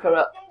could pick her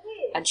up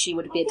and she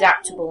would be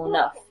adaptable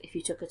enough if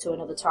you took her to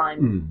another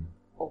time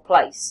or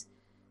place.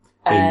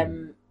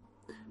 And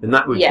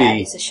that would Yeah,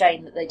 be it's a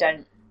shame that they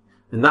don't.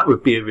 And that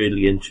would be a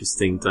really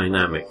interesting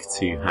dynamic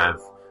to have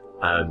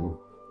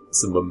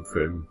someone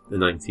from the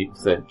 19th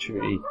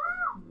century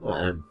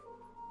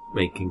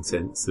making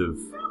sense of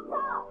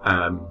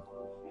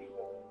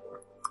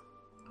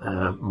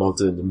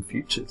modern and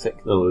future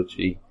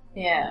technology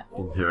Yeah.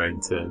 in her own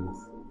terms.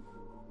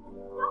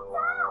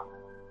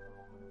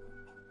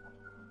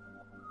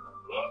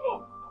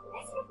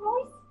 Listen,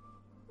 boys.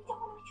 We don't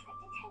want to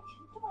attract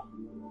attention, do we?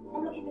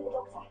 I'm looking for the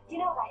doctor. Do you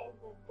know who that is?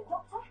 The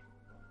doctor?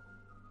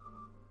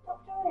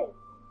 Doctor who?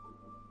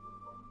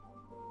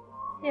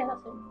 Yeah,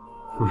 that's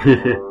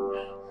it.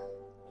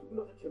 Do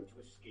not attempt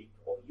to escape,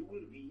 or you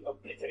will be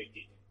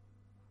obliterated.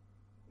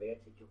 May I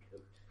take your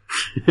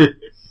coat?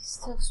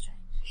 Still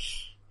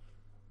strange.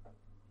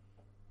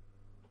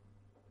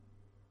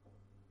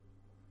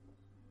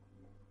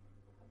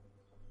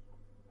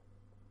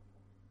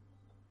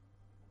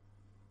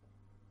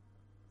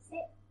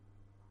 Sit.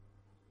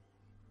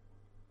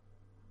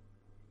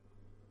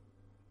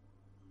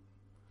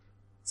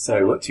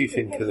 So, what do you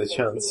think are the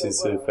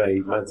chances of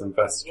a Madame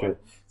Vastra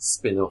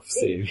spin-off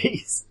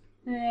series?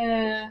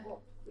 Yeah. Red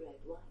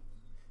wine.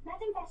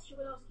 Madame Vastra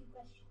will ask you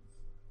questions.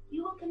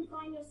 You will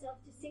confine yourself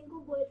to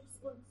single word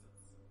responses.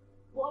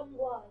 One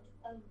word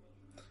only.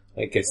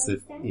 I guess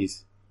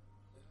he's...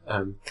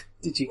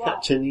 did you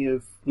catch any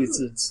of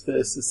Wizards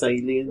vs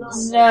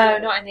Aliens? No,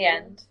 not in the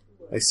end.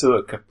 I saw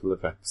a couple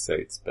of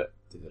episodes, but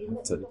didn't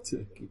have time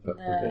to keep up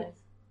with it.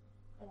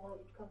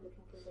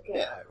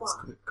 Yeah, it was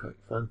quite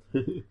fun.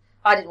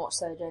 I didn't watch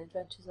Sarah Jane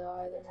Adventures though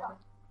either. Really.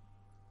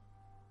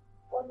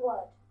 One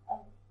word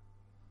only.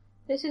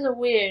 This is a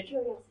weird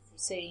Curiosity.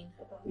 scene.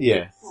 About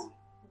Yes. her and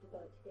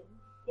about him.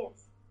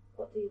 Yes.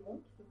 What do you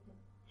want from him?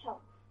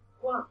 Help.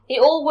 Why? It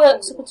all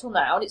works up until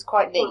now, and it's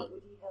quite Why neat.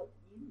 would he help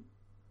you?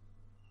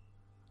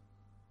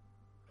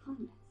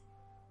 Kindness.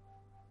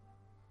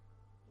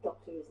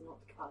 Doctor is not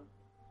kind.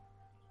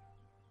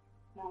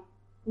 No.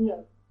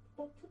 No.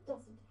 Doctor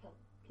doesn't help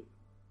people.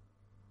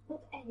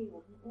 Not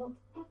anyone, not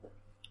ever.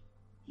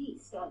 He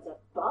stands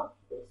above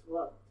this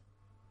world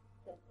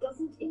and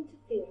doesn't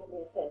interfere in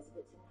the affairs of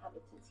its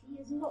inhabitants. He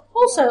is not...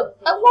 Also,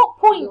 at what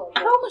point,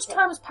 how much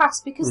time has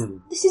passed? Because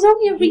this is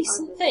only a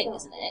recent thing,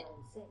 isn't it?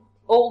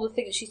 All the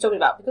things she's talking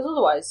about, because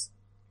otherwise...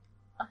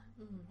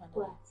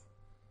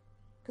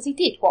 Because he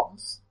did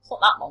once. It's not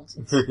that long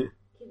since. He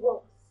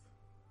was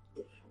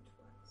different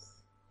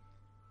once.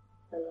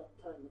 A long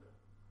time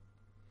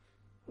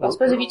ago. I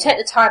suppose if you take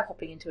the time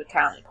hopping into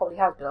account, it probably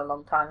has been a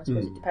long time. I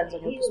suppose it depends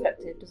on your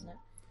perspective, doesn't it?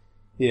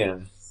 Yeah,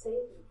 Save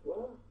the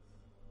world.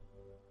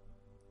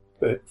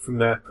 but from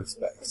their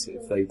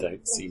perspective, they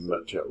don't seem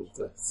much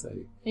older, so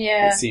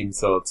Yeah. it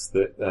seems odd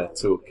that they're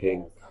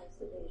talking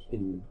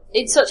in...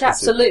 It's such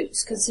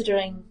absolutes,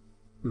 considering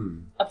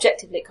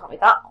objectively it can't be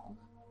that long.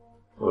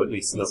 Or at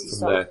least not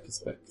from their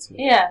perspective.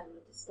 Yeah.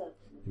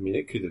 I mean,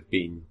 it could have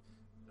been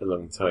a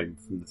long time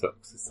from the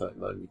Doctor's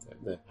timeline. We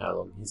don't know how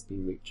long he's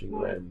been reaching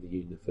around the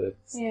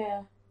universe,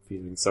 Yeah.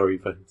 feeling sorry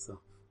for himself.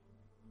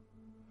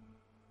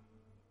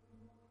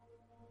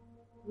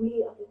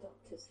 We are the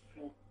Doctor's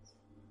friends.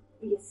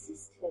 We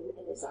assist him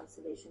in his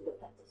isolation, but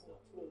that does not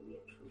mean we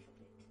approve of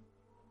it.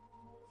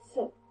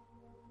 So,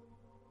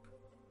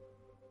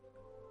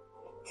 a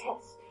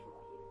test for you.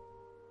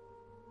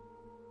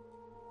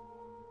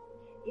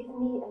 Give me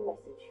a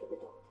message for the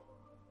Doctor.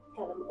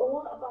 Tell him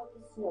all about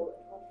the snow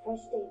and what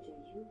fresh danger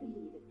you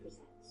believe it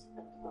presents.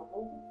 And above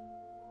all,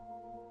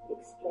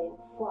 explain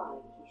why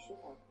he should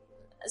help you.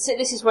 So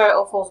this is where it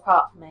all falls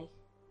apart for me.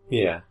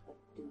 Yeah. But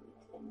do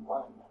it in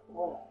one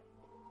word.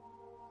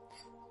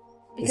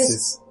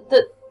 Because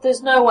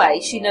there's no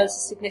way she knows the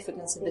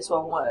significance of this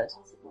one word.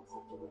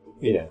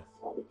 Yeah.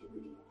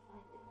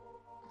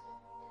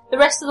 The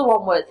rest of the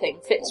one word thing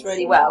fits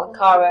really well, and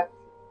Kara,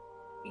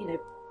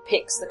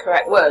 picks the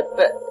correct word,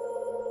 but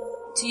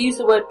to use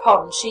the word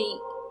pond, she,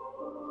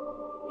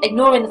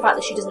 ignoring the fact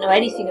that she doesn't know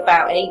anything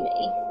about Amy,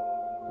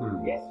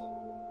 Yes.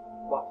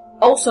 What?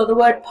 also the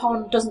word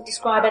pond doesn't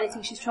describe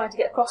anything she's trying to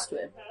get across to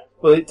him.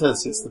 Well, it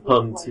does. It's the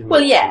pond.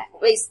 Well, yeah,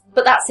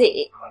 but that's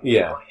it.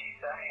 Yeah.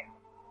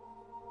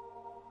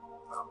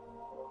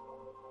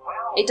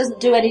 It doesn't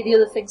do any of the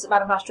other things that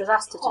Madame Vastra's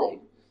asked her to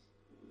do.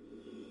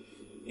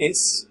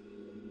 It's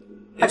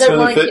I don't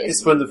like it.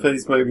 It's one of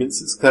those moments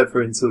that's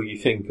clever until you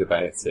think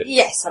about it.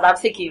 Yes, and I'm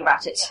thinking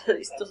about it.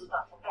 It doesn't...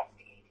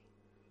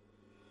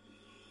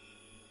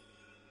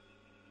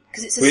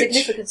 Because it's a Which-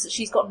 significance that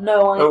she's got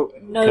no way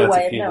of knowing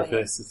it.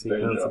 University.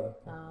 Danger.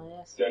 Oh,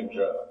 yes.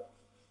 Danger.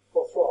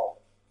 What's wrong?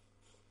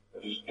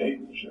 It is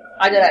danger.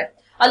 I don't know.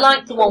 I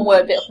liked the one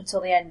word bit up until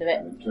the end of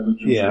it.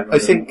 Yeah, I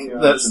think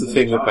that's the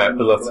thing about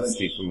a lot of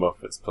Stephen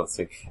Moffat's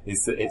plotting,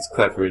 is that it's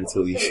clever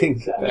until you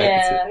think about it.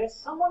 Yeah. There's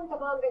someone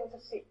demanding to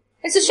see.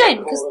 It's a shame,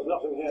 because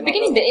the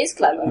beginning bit is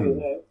clever.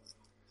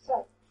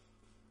 So,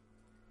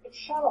 it's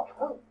Sherlock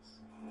Holmes.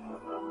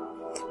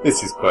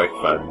 This is quite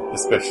fun,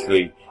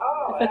 especially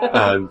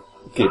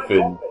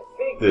given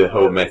the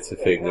whole meta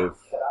thing of...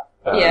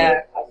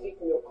 Yeah. I see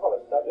from your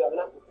comments that you have an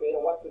apple tree and a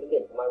wife with a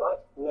limp, am I right?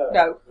 No.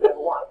 No. You have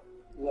a wife?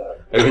 No.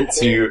 I went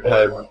to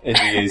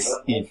India's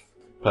Eve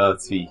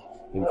party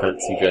in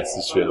fancy dress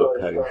as Sherlock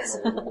Holmes.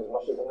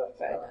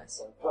 Very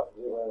nice.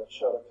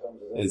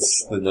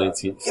 It's the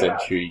 19th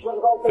century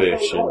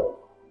version,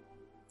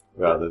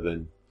 rather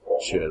than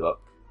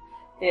Sherlock.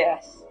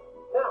 Yes.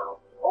 Now,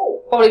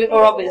 oh, Probably a bit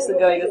more obvious than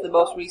going as the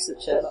most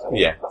recent Sherlock.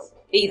 Yeah.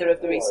 Either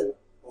of the recent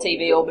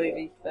TV or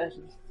movie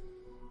versions.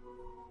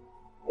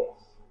 yes.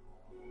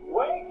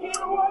 Wakey,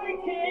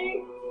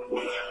 wakey! Oh,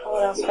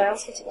 what else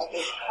fails? Hit it.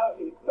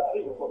 Hurry,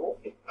 hurry, woman.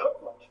 It could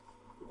much.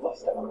 You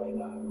must have a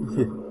radar.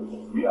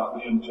 We are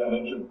the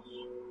intelligence.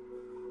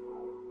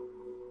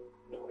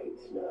 Talking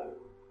snow.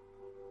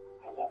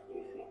 I love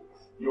new things.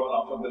 You are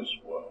not of this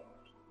world.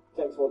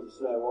 Takes one to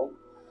snow one.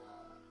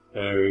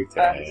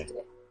 Okay.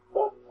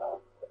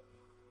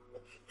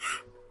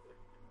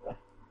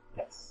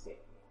 Let's see.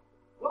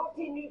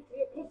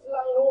 Multi-nuclear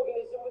crystalline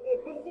organism with the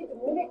ability to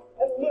mimic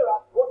and mirror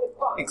what it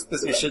finds.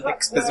 Exposition,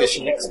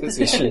 exposition,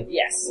 exposition.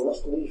 Yes. You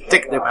must leave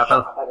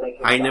Technobabble. and make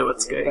it I know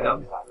what's going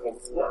on.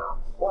 Now,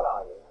 what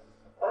are you?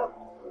 Huh?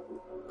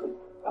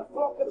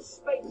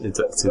 the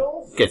Doctor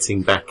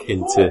getting back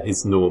into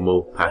his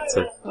normal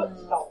pattern.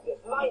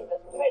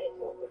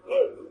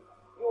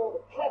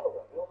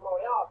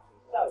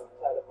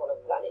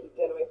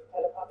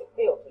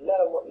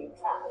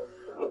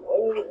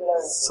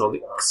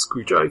 Sonic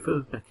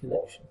screwdriver back in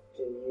action.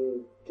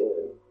 You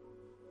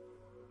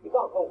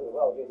can't conquer the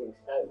world using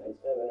snowmen.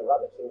 Snowmen are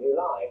rubbish in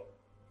July.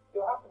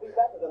 You'll have to be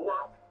better than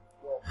that.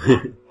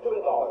 Put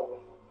it on.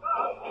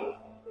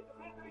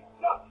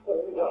 What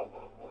have you done?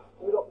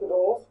 You locked the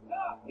doors?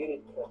 You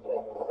need to take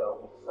yourself.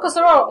 Because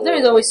there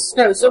is always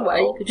snow somewhere.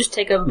 You could just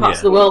take over parts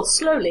of the world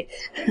slowly.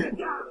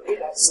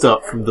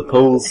 Start from the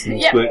poles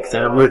and work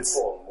downwards.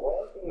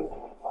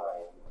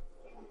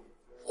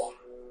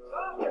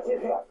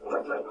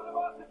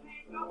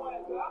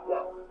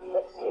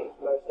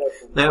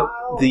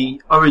 Now,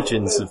 the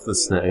origins of the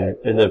snow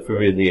are never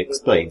really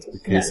explained,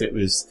 because it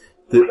was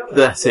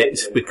that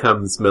it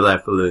becomes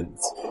malevolent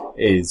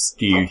is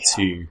due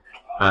to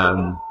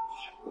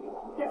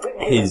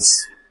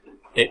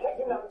it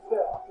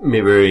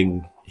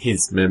mirroring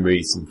his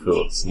memories and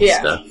thoughts and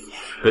stuff.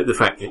 But the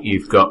fact that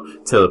you've got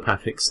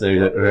telepathic snow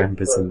that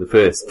remembers in the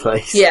first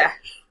place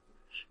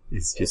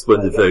is just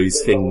one of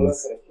those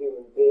things.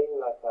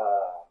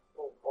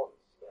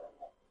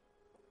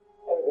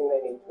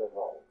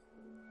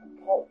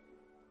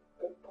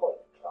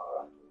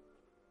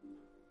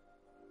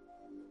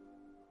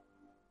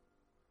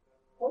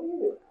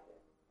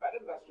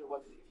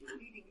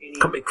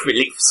 Comic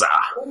relief, sir.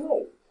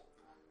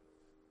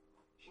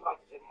 She might have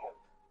said help.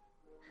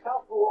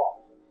 Help for what?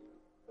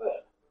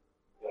 Well,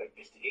 your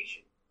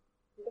investigation.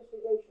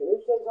 Investigation?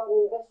 Who says I'm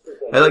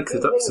investigating? I like the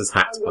Doctor's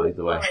hat, by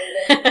the way.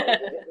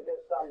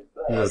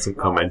 He doesn't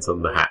comment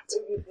on the hat.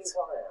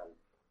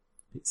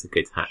 It's a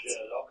good hat.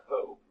 Sherlock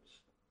Holmes.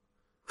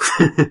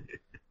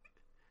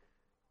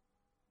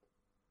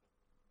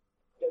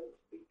 Don't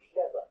be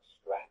clever,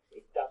 Strat.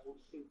 It doesn't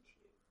suit you.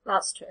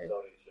 That's true.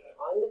 Sorry, sir.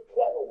 I'm the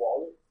clever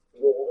one.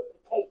 You're the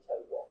potato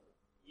one.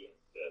 Yes,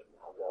 sir.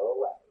 Now go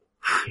away.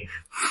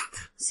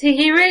 See,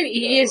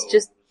 he is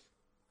just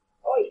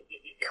Oi,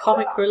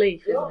 comic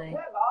relief, you're isn't not he?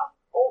 clever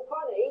or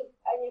funny,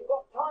 and you've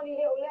got tiny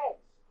little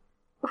legs.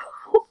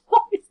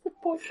 What is the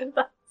point of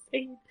that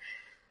scene?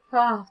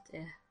 Oh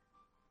dear.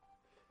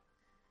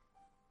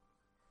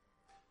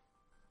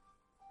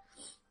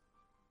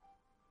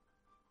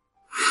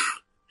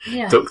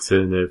 Yeah.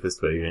 Doctor nervous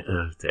baby.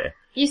 Oh dear.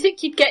 You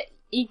think you'd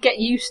get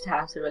used to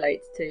how to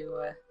relate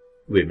to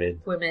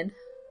Women. women,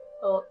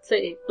 or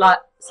slightly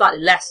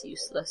less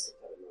useless.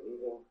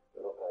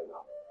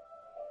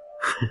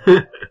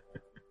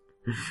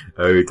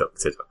 Oh,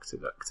 Doctor. 5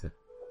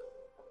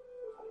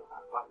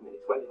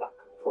 minutes. Where did that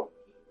come from?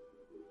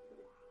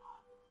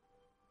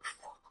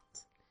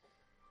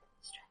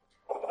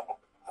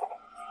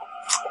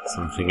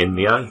 Something in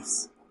the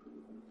ice.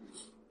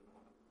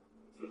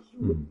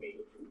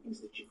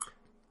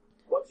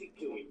 What's he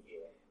doing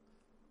here?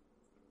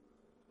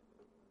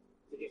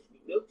 Suggest we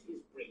melt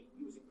his brain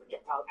using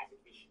projectile acid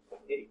vision.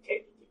 Then it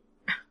takes it.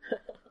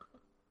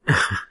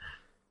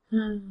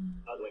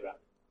 Other way round.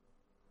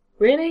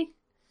 Really?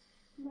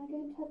 Am I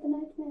going to have the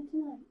nightmare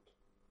tonight?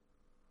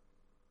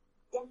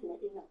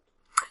 Definitely not.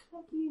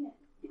 How do you know?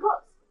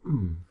 Because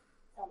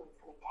someone's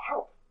coming to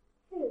help.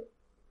 Who?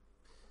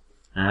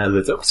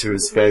 The Doctor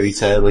is fairy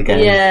tale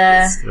again.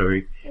 Yeah.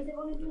 Sorry. Is it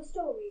one of your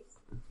stories?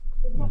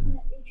 The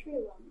definitely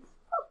true ones?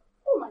 Oh,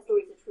 all my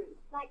stories are true.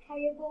 Like how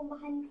you're born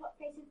behind the clock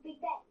face of Big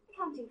Ben,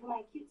 counting for my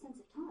acute sense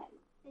of time,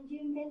 and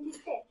you invented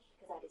fish,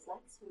 because I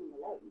dislike swimming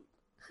alone.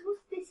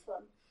 What's this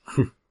one?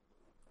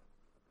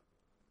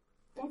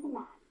 There's a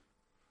man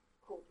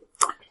called the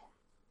Doctor.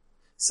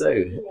 So,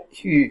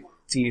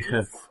 do you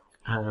have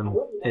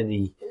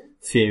any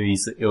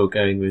theories that you're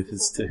going with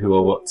as to who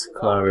or what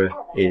Clara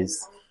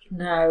is?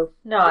 No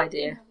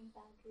idea. Having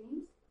bad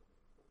dreams?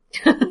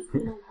 He's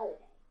been on holiday.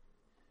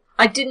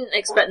 I didn't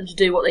expect them to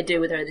do what they do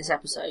with her in this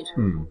episode.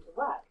 To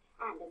work,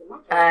 and as a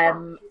matter of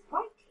fact, he's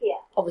right here.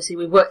 Obviously,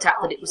 we worked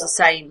out that it was the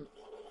same.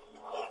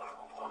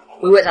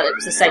 We worked out that it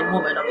was the same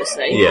woman,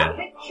 obviously. Yeah.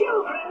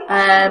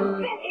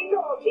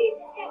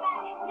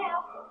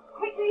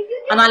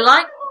 And I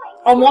like,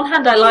 on one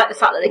hand, I like the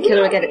fact that they kill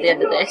her again at the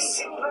end of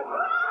this.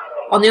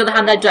 On the other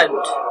hand, I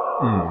don't.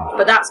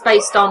 But that's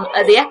based on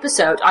the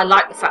episode. I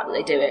like the fact that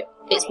they do it.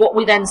 It's what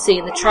we then see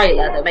in the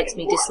trailer that makes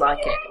me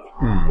dislike it.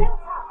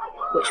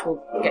 Which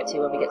we'll get to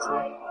when we get to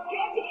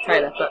the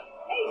trailer. But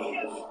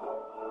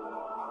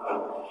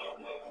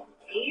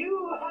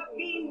You have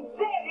been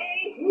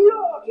very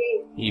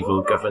naughty.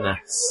 Evil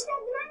governess. The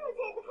man was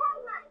here, the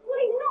cloud man. Well,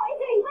 he's not, is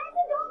he? Where's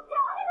the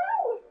doctor?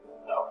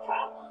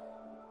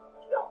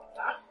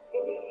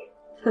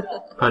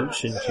 Hello? Punch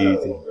and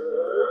Judy.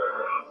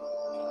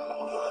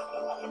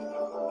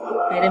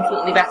 made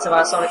infinitely better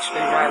by a sonic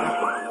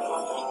screwdriver.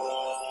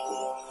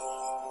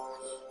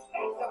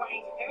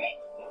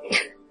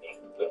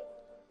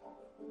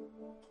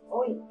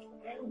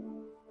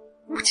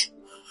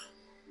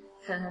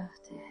 Oh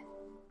dear.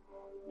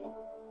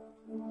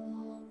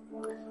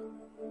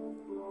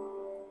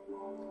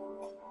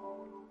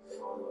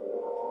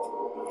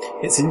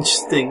 It's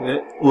interesting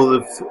that all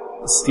of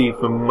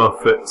Stephen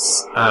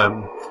Moffat's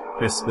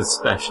Christmas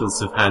specials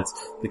have had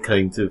the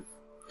kind of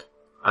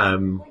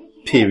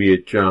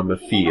period drama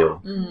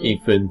feel.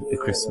 Even A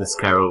Christmas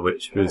Carol,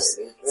 which was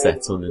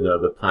set on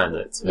another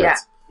planet, had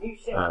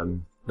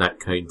that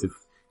kind of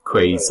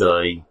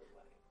quasi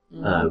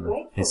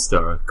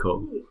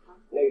historical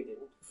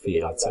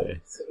feel to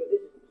it.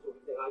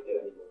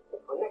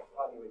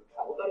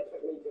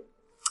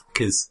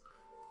 Because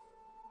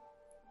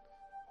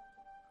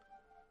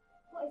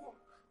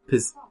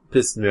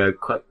personally,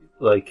 I'd quite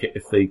like it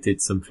if they did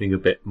something a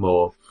bit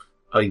more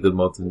either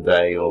modern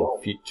day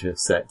or future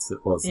set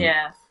that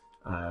wasn't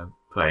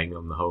playing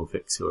on the whole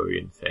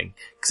Victorian thing.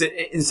 Because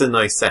it is a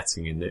nice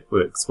setting and it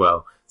works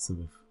well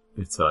some of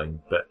the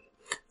time, but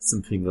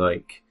something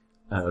like,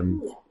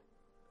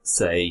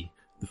 say,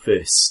 the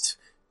first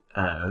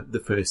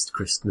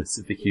Christmas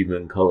of the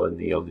human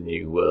colony on the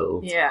New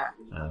World.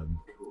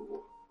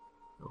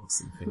 Or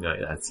something like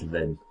that, and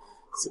then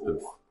sort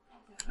of,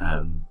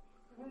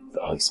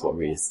 the Ice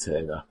Warriors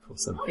turn up or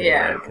something like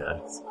that. What are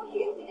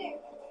you going to do?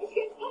 It's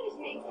going to punish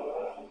me.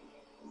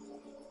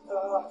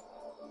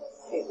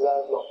 His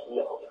learns not to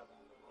know.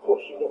 Well,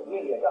 she's not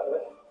really a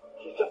government.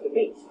 She's just a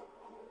beast.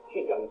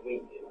 She's going to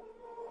eat you.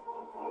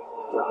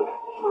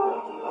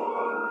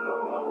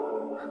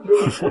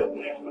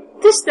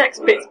 This next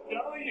bit's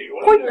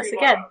pointless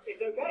again.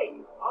 It's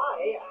okay.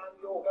 I am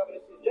your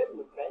governess's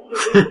gentleman friend.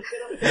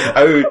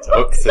 Oh,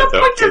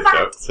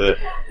 Doctor.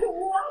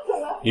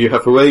 You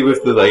have a way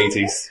with the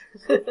ladies.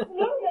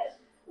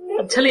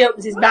 Until he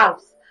opens his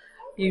mouth,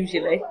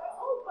 usually.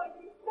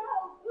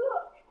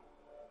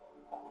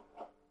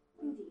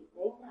 Good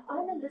evening.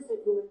 I'm a lizard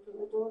woman from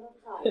the dawn of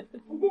time,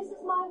 and this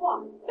is my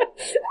one.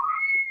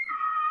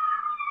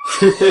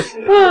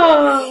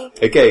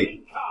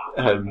 Okay,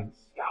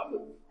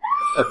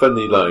 a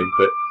funny line,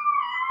 but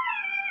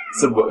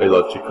somewhat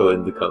illogical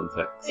in the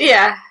context.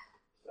 Yeah.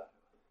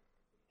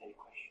 Any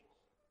questions?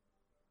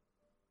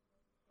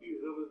 You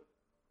have a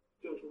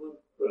gentleman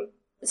friend.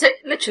 So,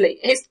 literally,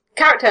 his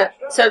character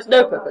serves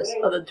no purpose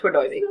other than to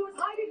annoy me. Who was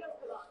hiding us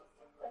the last?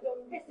 And on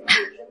this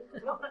occasion,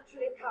 not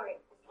naturally occurring.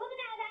 Coming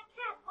out of that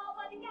cat hard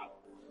by the gate.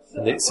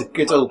 And it's a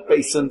good old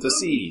base under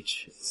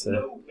siege. It's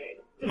a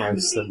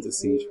house under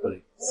siege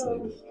place.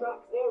 So.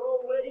 Struck there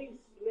already,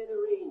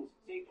 smithereens.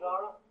 See,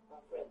 Clara?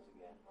 Our friends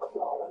again.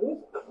 Clara? Who's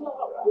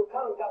Clara? Your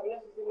current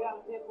governess is in the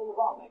out here full of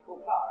army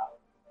called Clara.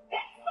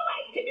 That's the way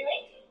to do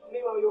it.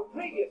 Meanwhile, your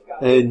previous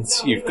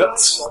governess... And you've got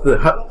the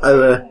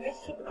other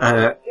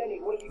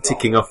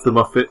ticking off the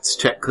Moffat's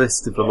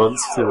checklist of a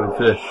monster with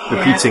a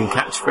repeating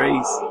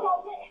catchphrase.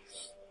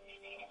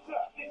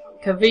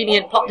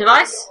 Convenient plot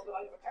device.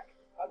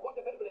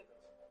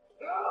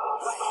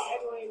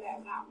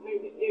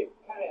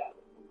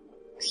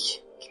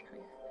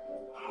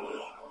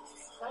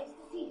 Nice to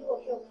see you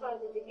off your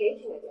plans of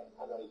engaging again.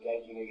 I'm not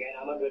engaging again,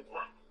 I'm under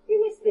attack.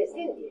 You missed this,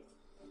 didn't you?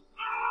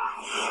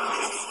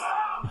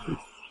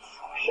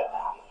 Shut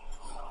up.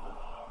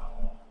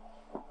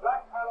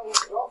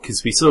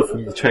 Because we saw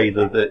from the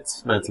trailer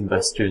that Madame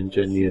Bastion and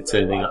Jenny are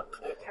turning up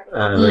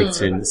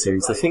later in the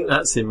series. I think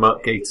that's in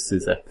Mark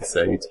Gatiss'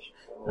 episode.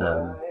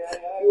 What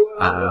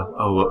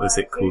was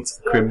it called?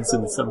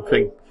 Crimson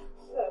something?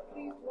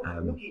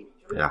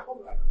 Yeah.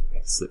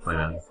 Slipped my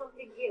mind. There's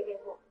something here they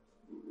want.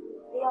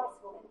 The Ice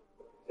Woman.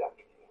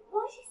 Exactly.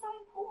 Why is she so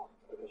important?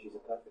 Because she's a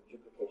perfect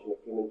duplication of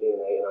human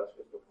DNA in ice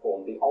crystal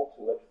form, the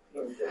ultimate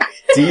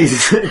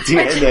fusion.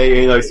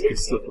 DNA in ice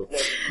crystal.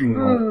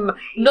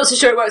 Not so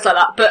sure it works like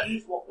that, but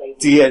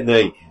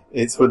DNA.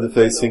 It's one of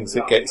those things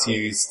that gets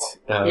used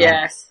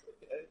yes.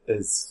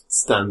 as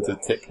standard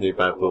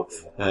technobabble.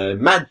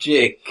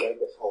 Magic!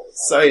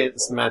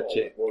 Science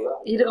magic.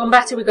 You'd have gone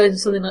better with going to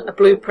something like a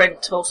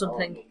blueprint or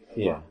something.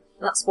 Yeah.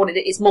 That's what it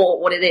is. It's more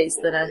what it is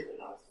than a...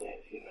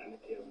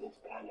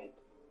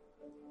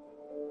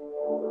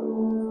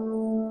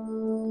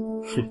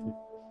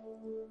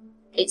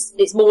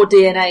 It's more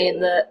DNA in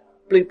the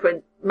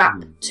blueprint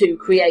map to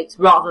create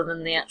rather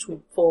than the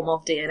actual form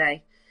of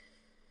DNA.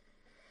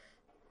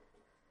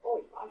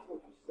 Oh, I thought you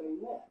were staying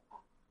there.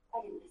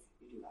 I didn't listen.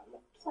 You do have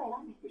left. Sorry, I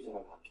mean. You said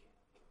I'm lucky.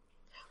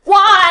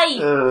 Why?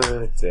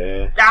 Oh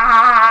dear.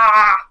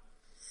 Ah!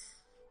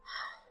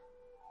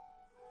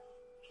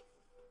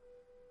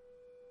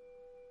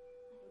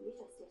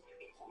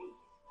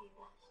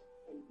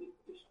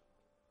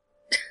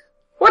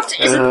 What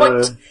is the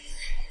point?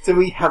 Do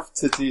we have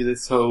to do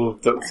this whole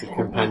Doctor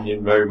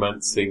Companion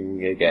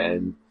romancing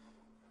again?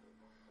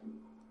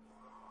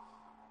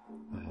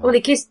 Well, he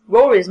kissed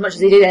Rory as much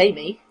as he did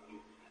Amy.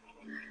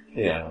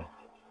 Yeah.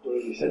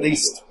 At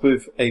least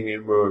with Amy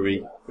and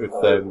Rory, with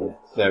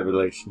their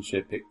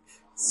relationship, it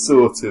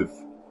sort of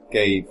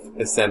gave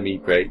a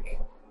semi-break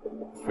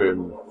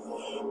from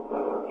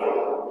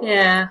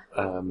Yeah.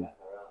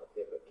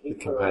 the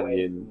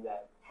companion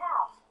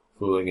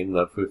falling in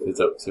love with the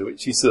Doctor,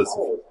 which he sort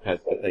of had,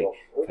 but they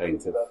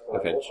kind of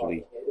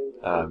eventually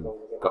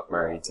got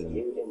married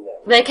and...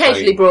 They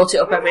occasionally brought it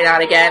up every now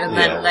and again, and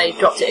then they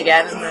dropped it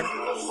again, and then...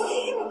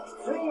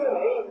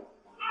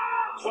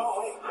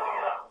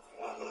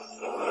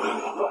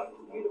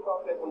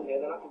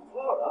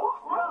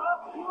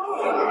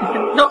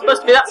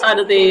 side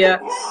of the... I'm good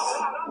at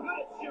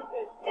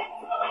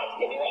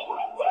shooting.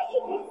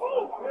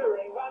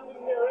 Mirroring, random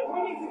mirroring. We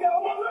need to get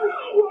on the roof.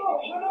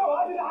 Whoa, no, I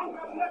did a hand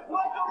grab and left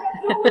my job.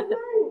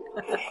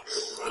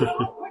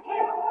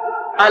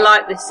 I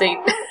like this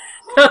scene.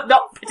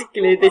 Not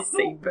particularly this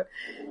scene, but...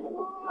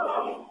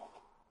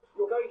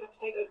 You're going to have to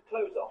take those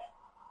clothes off.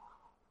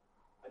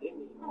 I didn't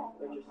mean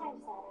they're just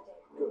good.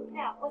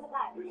 Now, what's the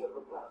plan? You said a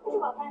plan.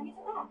 What plan is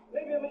that?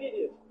 Maybe I'm an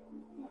idiot.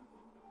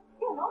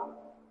 You're not.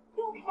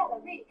 You're clever,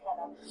 really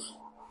clever.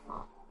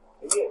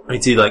 I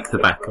do like the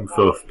back and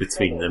forth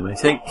between them. I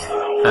think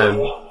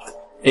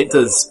it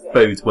does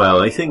bode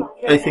well. I think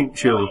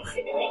it'll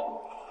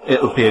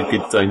be a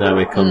good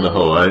dynamic on the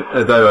whole.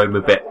 Although I'm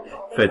a bit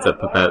fed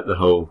up about the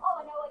whole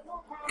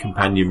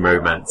companion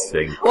romance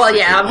thing. Well,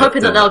 yeah, I'm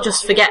hoping that they'll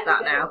just forget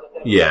that now.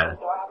 Yeah.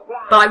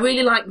 But I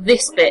really like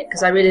this bit,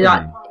 because I really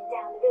like...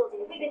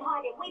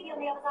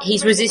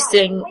 He's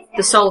resisting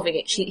the solving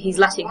it. He's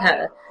letting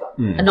her.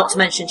 And not to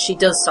mention, she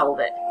does solve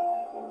it.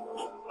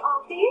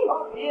 After you.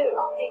 After you.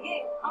 After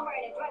you. I'm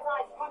wearing a dress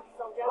eyes front,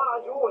 soldier.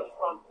 Why you always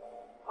front?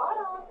 Hold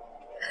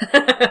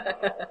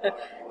on.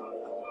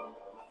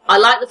 I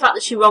like the fact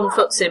that she wrong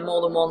foots him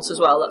more than once as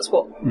well. That's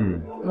what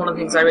one of the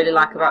things I really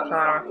like about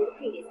Clara. The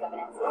previous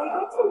governance. I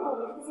regret to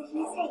inform you the position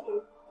is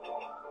taken.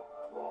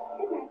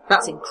 Good night.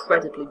 That's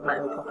incredibly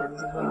Mary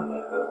Poppins as well. So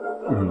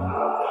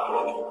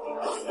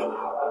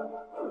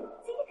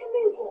you can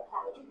move your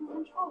cloud, you can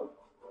control it.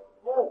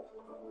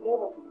 No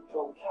one can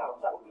control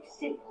cows. That would be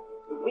silly.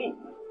 But we, a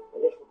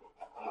little bit.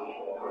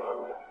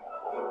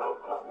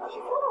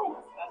 She's following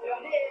us. That's the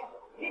idea.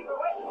 Keep her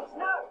away from the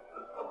snow.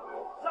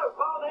 So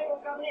far, they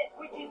all come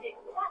next. Which is it?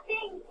 That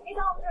thing is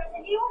after us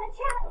and you want to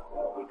chat.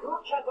 We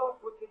can't chat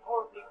off with the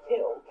horribly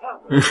killed, can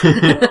we?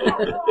 Yeah,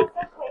 go on,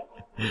 so quick.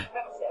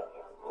 That's it.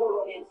 Call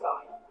on the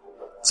inside.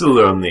 It's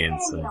all on the Hanging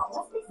inside. on,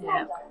 must be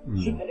Yeah. stronger.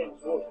 Should head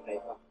into water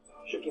paper.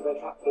 Should give her a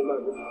trap for the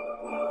moment.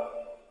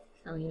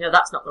 I mean, you know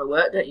that's not going to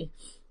work, don't you?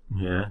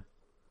 Yeah.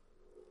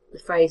 The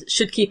phrase,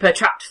 should keep her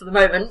trapped for the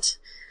moment.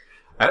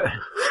 You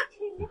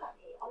actually live up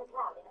here on a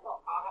cloud in a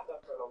box. I'll have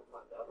that for a long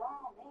time now.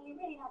 Wow, man, you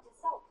really like to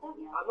sulk, don't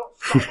you? I'm not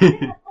You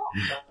live in a box.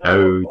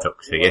 Oh,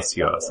 Doctor, yes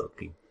you are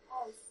sulking.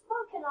 Oh,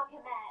 spoken like a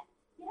man.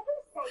 You never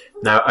say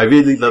you Now, I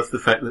really love the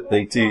fact that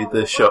they do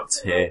the shot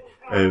here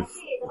of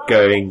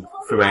going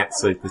from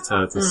outside the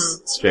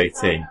TARDIS straight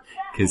in,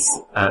 because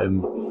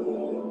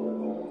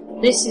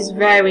This is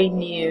very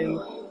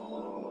new.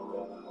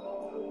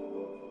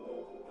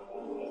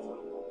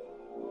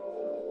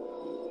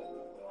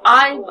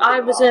 I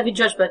reserve in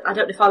judgment. I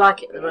don't know if I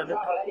like it at the moment.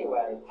 travel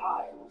anywhere in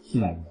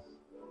time.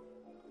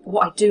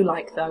 What I do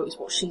like, though, is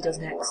what she does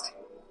next.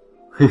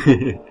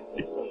 I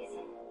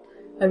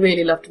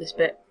really loved this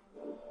bit.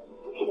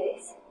 Look at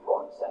this. Go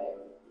on, say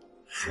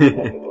it.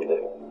 People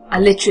do. I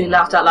literally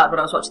laughed out loud when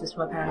I was watching this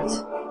with my parents.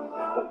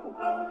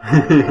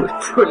 It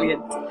was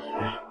brilliant.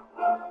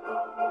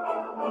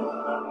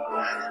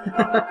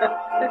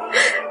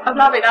 I'm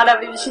laughing now,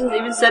 she hasn't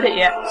even said it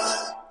yet.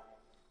 It's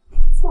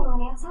not on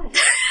the outside.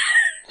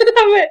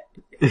 Love it.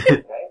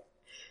 Okay?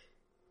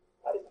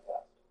 That is the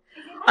first.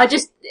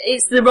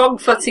 It's the wrong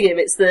footing him.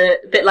 It's the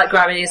bit like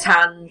grabbing his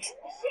hand,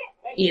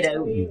 you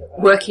know,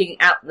 working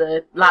out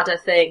the ladder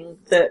thing,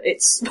 that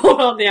it's small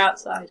on the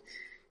outside.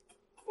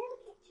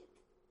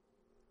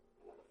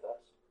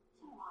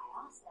 Oh,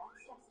 I asked that.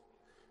 It's just...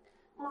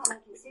 I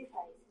like making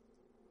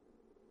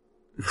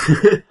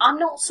souffles. I'm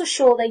not so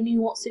sure they knew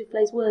what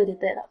souffles were, did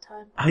they, at that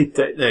time? I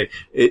don't know.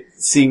 It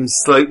seems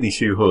slightly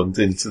shoehorned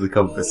into the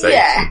conversation.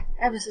 Yeah,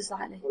 ever so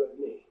slightly. Follow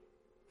me.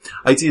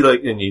 I do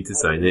like the new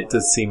design. It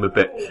does seem a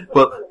bit...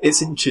 Well,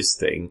 it's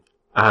interesting.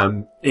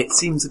 It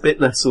seems a bit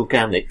less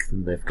organic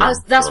than they've gone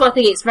That's for. what I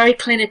think. It's very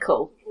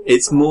clinical.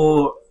 It's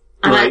more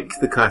And like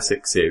the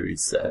classic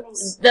series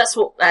sets. That's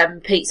what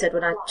Pete said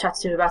when I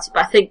chatted to him about it.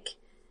 But I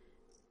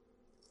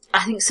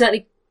think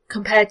certainly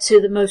compared to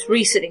the most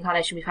recent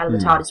incarnation we've had of the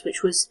TARDIS,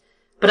 which was...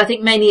 But I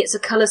think mainly it's a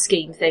colour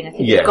scheme thing. I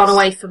think Yes. we've gone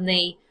away from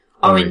the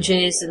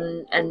oranges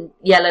and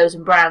yellows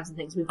and browns and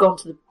things. We've gone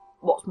to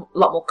what's a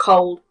lot more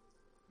cold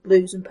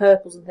blues and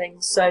purples and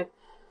things. So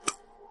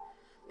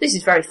this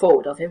is very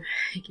forward of him.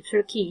 He gives her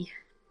a key.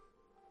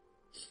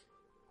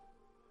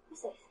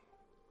 What's this?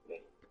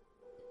 Me.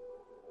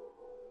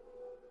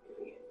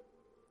 Giving in.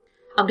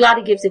 I'm glad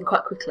he gives in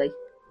quite quickly.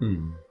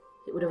 Hmm.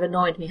 It would have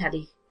annoyed me had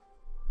he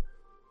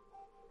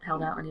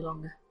held out any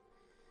longer.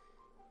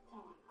 Oh,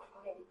 I'm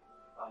crying.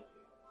 I do.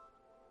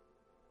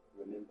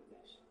 Remember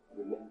this.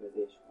 Remember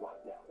this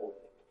right now, all of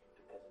it.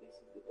 Because this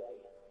is the day.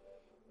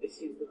 This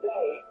is the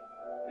day.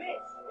 This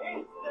is the day.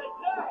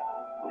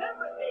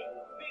 Everything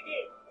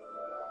begins.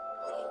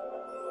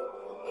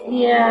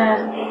 Yeah.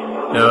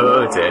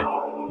 Oh dear.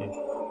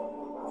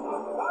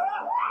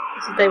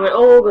 So they were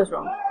all goes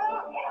wrong.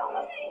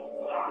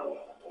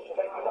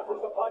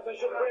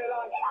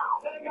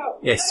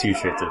 Yes, you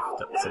should have,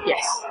 Doctor.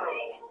 Yes.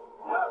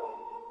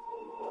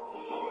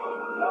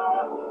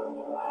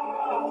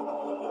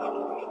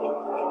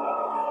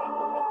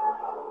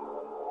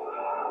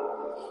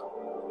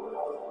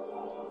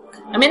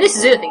 I mean, this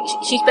is the other thing.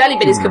 She's barely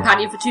been his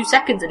companion for 2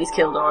 seconds and he's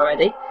killed her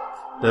already.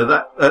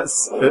 Now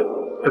that's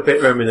a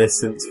bit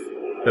reminiscent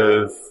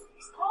of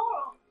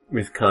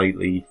with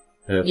Kylie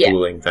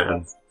falling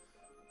down.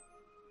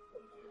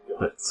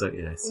 But so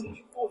yes.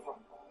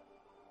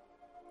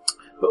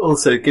 But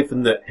also,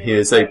 given that he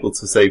is able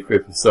to save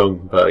River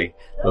Song by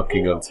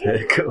locking onto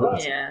her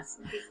cord. Yeah.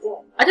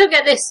 I don't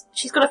get this.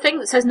 She's got a thing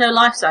that says no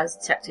life signs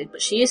detected,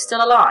 but she is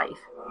still alive.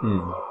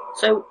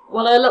 So,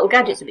 well, her little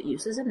gadget's a bit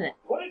useless, isn't it?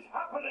 What is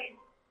happening?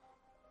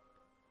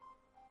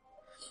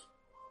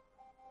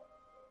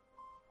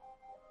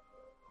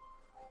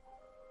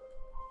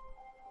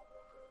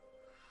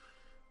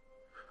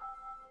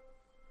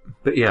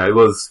 But yeah, I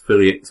was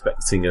fully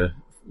expecting a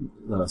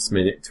last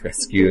minute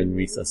rescue and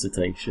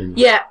resuscitation.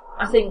 Yeah,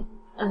 I think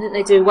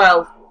they do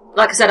well.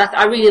 Like I said,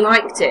 I really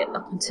liked it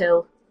up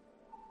until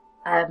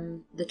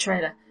the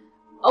trailer.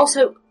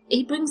 Also,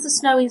 he brings the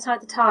snow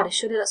inside the TARDIS.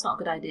 Surely that's not a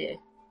good idea.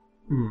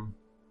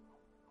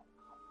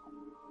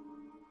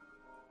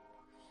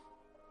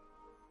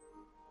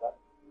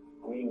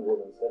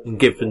 And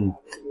given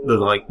the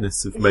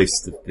likeness of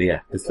most of the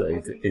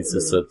episode, it's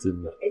a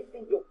sudden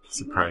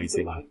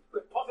surprising.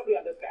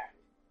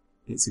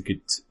 It's a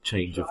good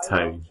change of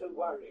tone.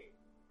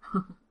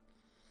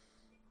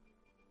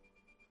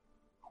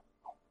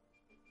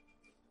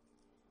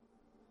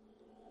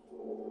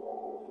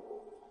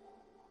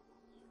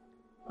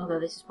 Although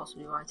this is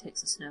possibly why he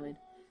takes the snow in.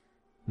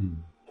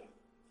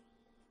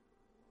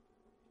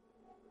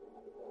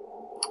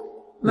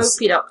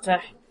 Mopey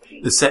Doctor.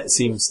 The set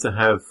seems to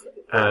have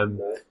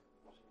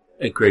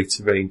a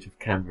greater range of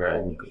camera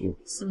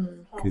angles,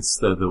 because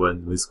the other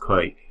one was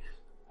quite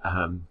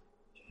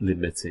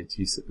limited.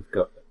 You sort of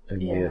got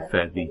only a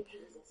fairly...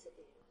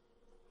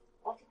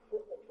 That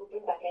equipment will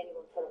bring back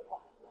anyone for a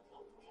while.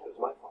 It was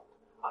my fault.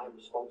 I'm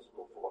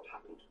responsible for what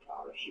happened to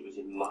Clara. She was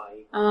in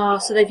my... Oh,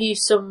 so they've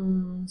used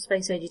some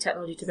space-agey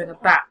technology to bring her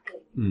back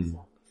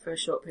for a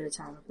short period of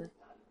time, have they?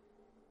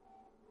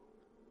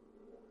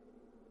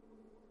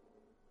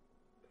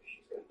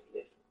 She's going to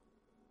live.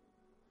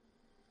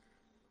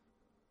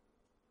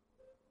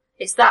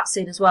 It's that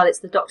scene as well. It's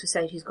the Doctor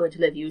saying she's going to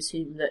live. You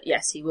assume that,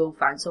 yes, he will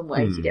find some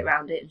way to get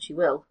around it, and she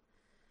will.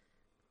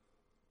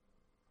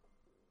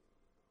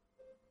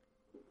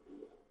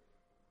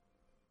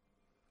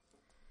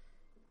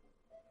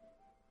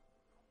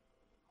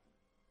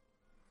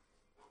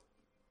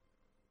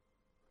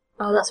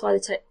 Oh, that's why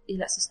he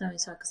lets the snow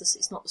inside, because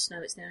it's not the snow,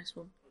 it's the ice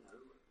one.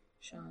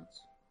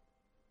 Shards.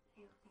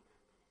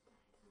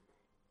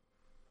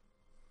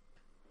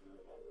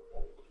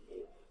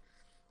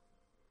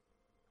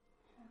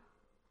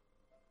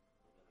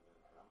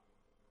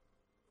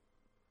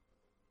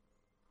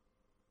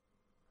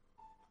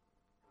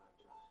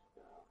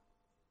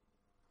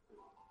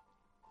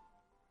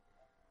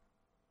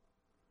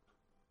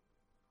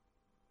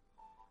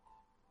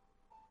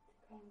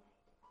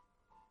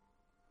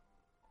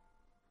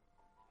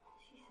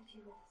 She said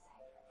you were the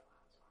savior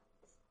of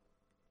worlds once.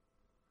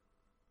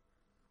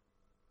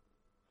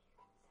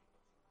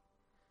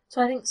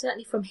 So I think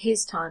certainly from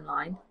his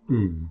timeline,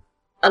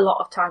 a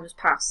lot of time has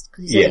passed,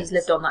 because he said he's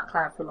lived on that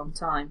cloud for a long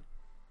time.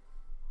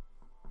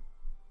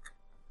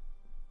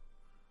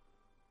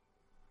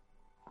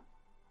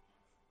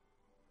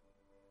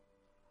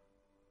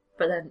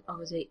 But then,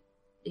 obviously,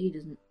 he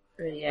doesn't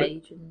really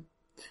age.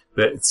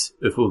 But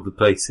of all the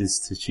places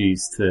to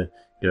choose to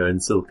go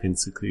and sulk in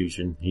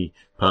seclusion, he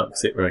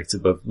parks it right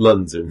above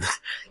London,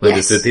 one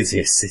of the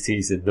busiest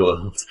cities in the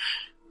world.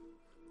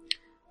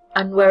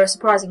 And where a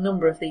surprising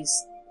number of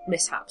these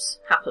mishaps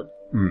happen.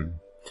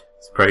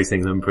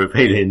 Surprising number of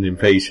alien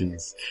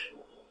invasions.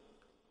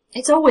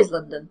 It's always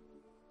London.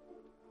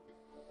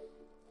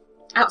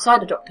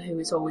 Outside of Doctor Who,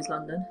 it's always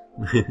London.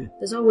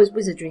 There's always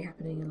wizardry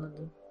happening in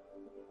London.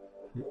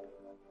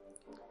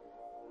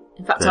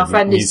 In fact, our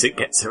friend music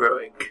gets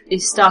heroic.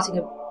 is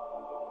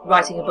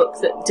writing a book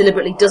that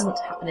deliberately doesn't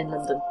happen in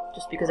London,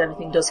 just because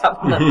everything does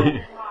happen in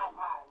London.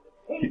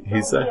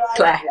 Who's that?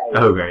 Claire.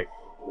 Oh, right.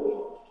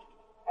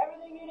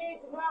 Everything you need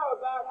to know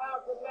about how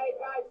to make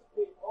ice,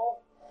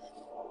 people.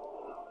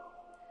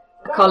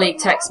 A colleague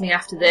texted me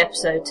after the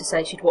episode to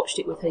say she'd watched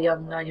it with her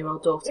young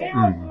 9-year-old daughter,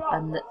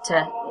 and that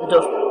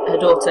her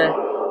daughter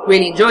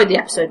really enjoyed the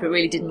episode, but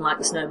really didn't like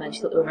the snowmen.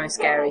 She thought they were very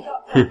scary.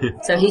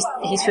 So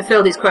he's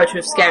fulfilled his quota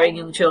of scaring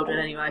young children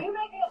anyway.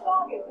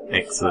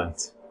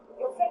 Excellent.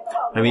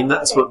 I mean,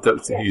 that's what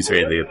Doctor Who's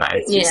really about.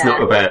 It's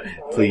not about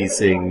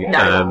pleasing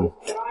Oslot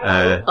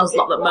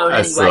McMahon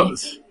anyway.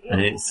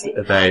 And it's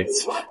about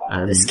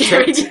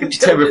scary children.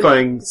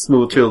 terrifying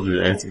small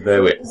children out of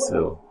their wits.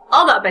 Or...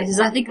 On that basis,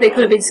 I think they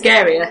could have been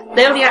scarier.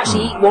 They only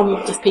actually eat one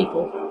lot of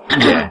people.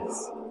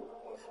 Yes.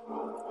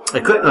 I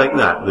quite like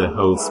that, the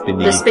whole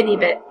spinny... The spinny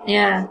bit,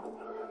 yeah.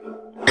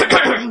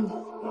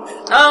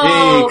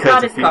 Oh, Hey,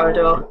 Cardiff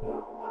Corridor.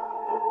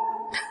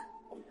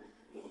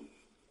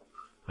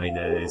 I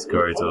know those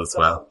corridors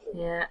well.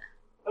 Yeah.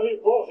 Have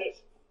you brought it?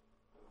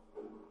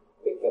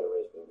 Big Fenrir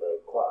has been very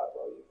quiet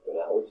while you've been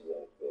out, which is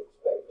only to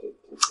be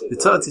expected. The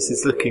TARDIS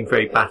is looking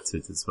very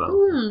battered as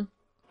well.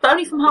 But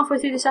only from halfway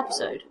through this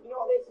episode. You know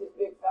what this is,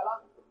 big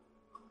fella?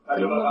 I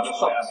do not Lunchbox.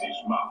 understand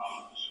these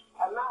maps.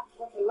 A map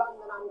for the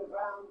London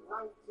Underground,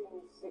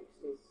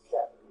 1967.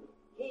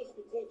 Key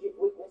strategic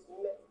weakness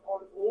in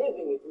metropolitan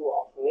living, if you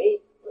ask me.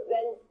 But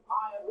then,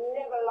 I have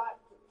never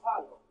liked the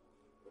tunnel.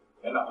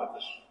 Enough of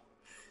this.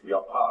 We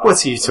are part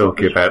What are you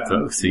talking about,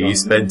 Doc? So you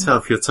spend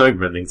half your time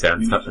running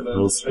down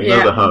tunnels,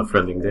 another half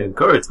running down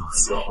corridors.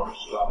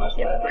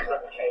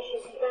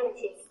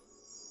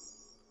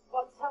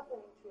 What's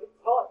happening to its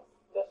voice?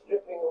 Just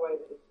stripping away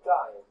the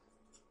disguise.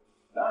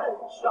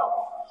 No, stop.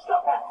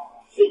 Stop that.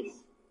 Cease!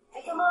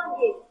 I command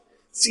you!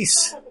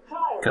 Cease. Like a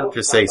child. Can't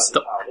just say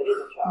stop. It is a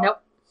child.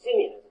 Nope.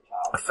 Simeon is a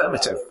child.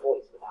 Affirmative. No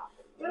voice without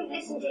it. Don't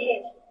listen to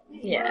him.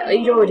 Yeah,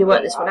 you'd already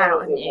worked this one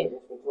out, hadn't you?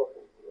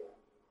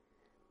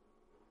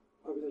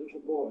 I was a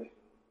little boy.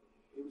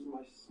 He was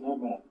my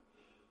snowman.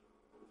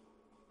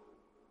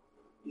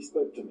 He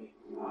spoke to me.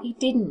 He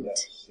didn't.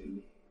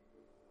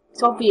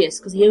 It's obvious,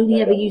 because he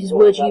only ever uses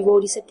words you've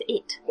already said to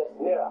it. Just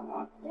mirror.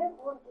 I don't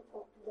want to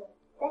talk to them.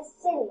 They're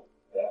silly.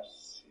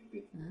 Yes.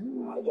 It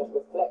just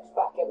reflects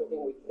back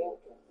everything we think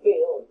and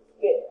feel and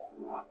fear.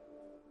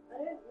 I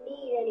don't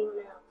need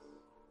anyone else.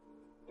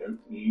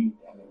 Don't need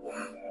anyone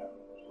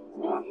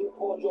else. You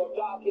poured your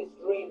darkest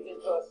dreams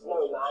into a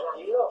snowman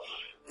and look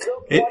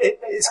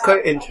It's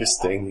quite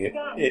interesting.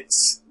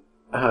 It's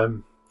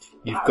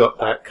you've got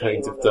that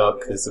kind of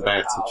darkness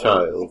about a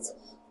child.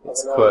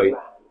 It's quite,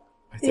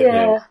 I don't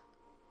know.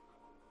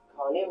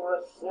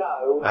 Carnivorous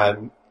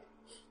snow.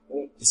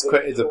 It's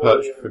quite a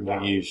departure from the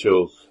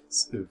usual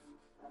sort of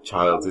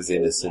child is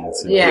innocent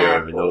and Yeah.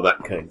 pure and all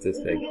that kind of Did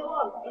thing. you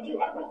want to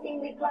do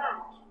everything we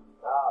planned?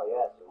 Oh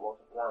yes, and what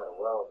a plan,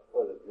 a world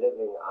full of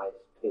living ice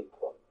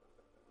people.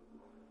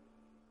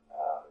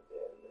 Oh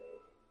dear me.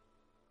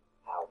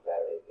 How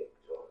very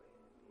Victorian.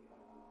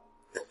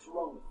 What's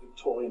wrong with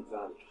Victorian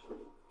values?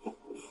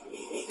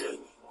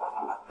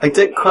 I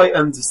don't quite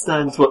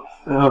understand what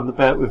they're on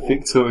about with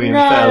Victorian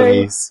No.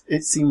 values.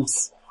 It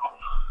seems...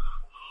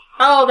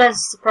 Oh, there's a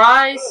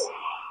surprise.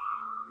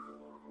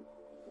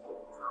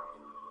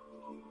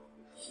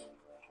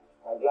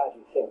 I'm glad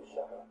you think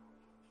so.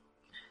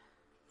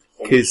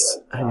 Because,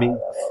 I mean,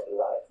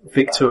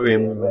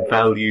 Victorian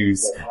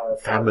values,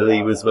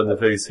 family was one of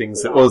those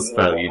things that was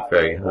valued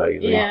very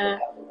highly. Yeah.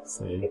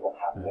 So, People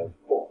have no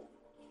thought.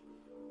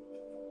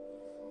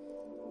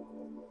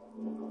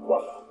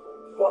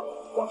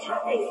 What's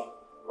happening?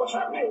 What's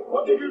happening?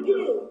 What did you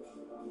do?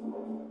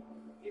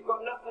 You've got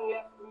nothing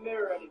left to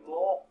mirror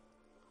anymore.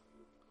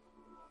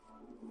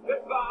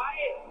 Goodbye.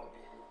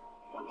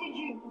 What did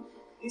you...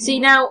 See,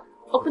 now,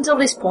 up until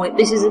this point,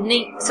 this is a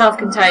neat,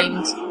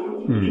 self-contained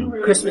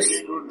Christmas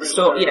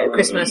story,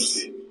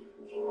 Christmas.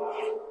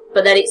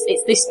 But then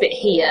it's this bit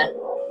here,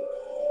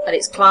 and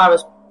it's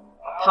Clara's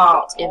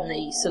part in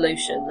the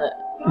solution that,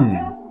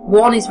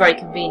 one, is very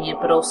convenient,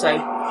 but also,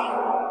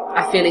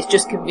 I feel it's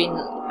just a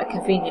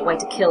convenient way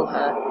to kill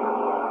her.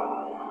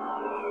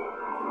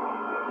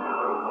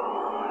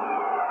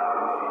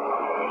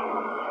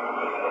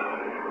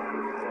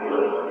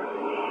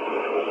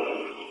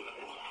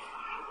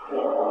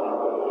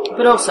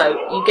 But also,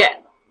 you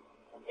get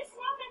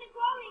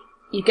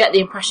the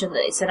impression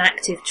that it's an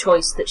active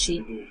choice that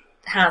she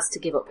has to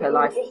give up her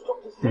life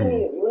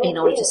in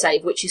order to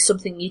save, which is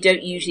something you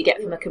don't usually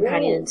get from a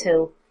companion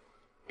until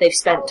they've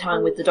spent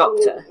time with the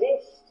Doctor.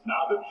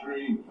 Now the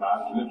dream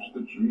man lives the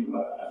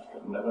dreamer and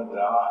can never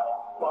die.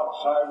 Once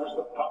I was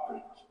the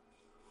puppet.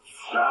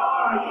 Now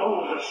I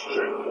hold the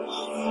strings.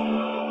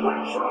 I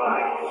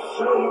tried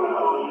so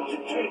long to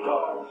take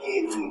on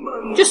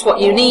human. Just what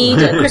you need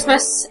at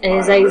Christmas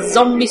is a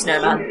zombie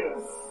snowman.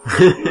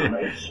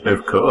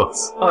 of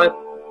course. Or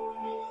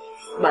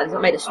well, he's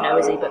not made of snow,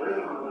 is he? But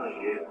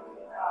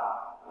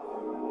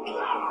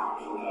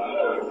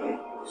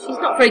she's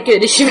not very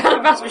good, is she?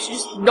 She's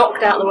just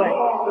knocked out of the way.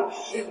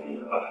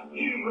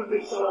 Human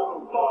this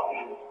soul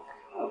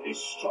body is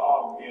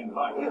strong in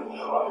my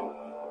control.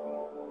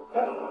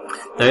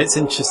 Now it's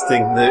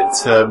interesting that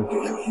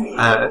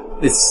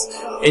this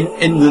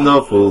in the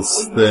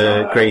novels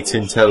the great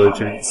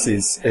intelligence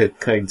is a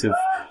kind of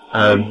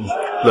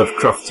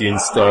Lovecraftian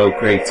style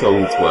great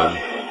old one.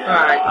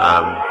 Right.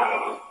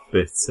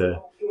 But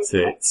so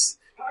it's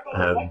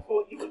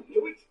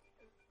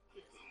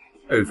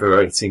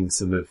overwriting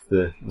some of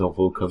the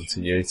novel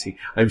continuity.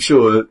 I'm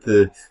sure that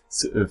the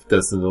sort of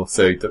dozen or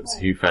so Doctor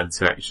Who fans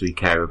who actually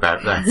care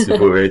about that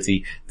have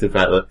already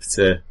developed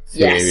a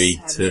theory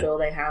Yes, I'm sure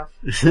they have.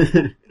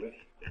 to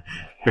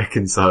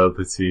reconcile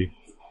the two.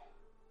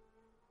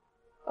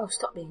 Oh,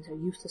 stop being so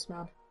useless,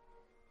 man.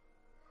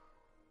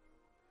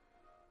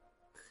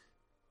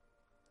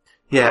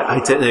 Yeah, I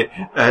don't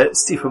know.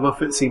 Stephen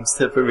Moffat seems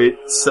to have a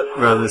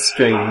rather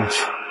strange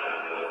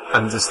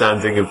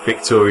understanding of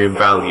Victorian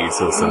values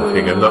or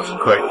something. I'm not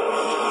quite...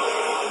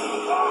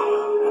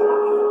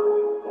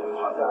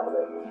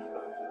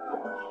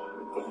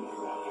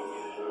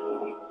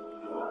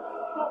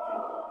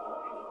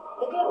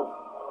 The globe.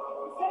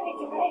 It's ready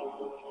to break.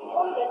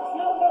 Hold it,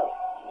 no go.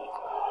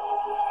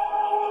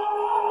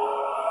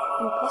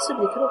 You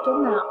possibly could have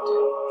done that.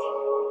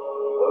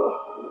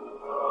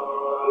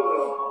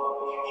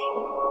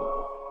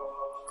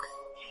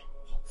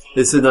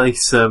 There's a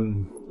nice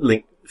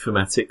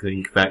thematic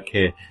link back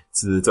here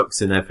to the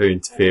Doctor never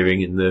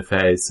interfering in the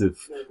affairs of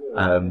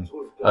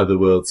other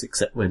worlds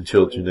except when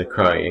children are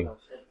crying.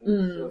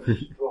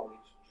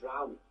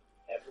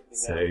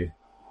 So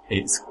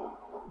it's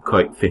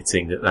quite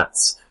fitting that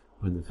that's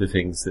one of the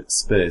things that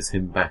spurs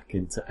him back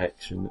into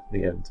action at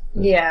the end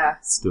of the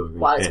story.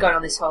 Well, it's going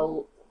on this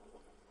whole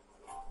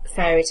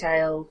fairy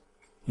tale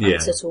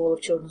answer to all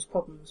of children's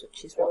problems,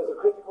 which is There what... was a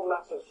critical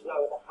mass of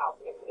snow in the house.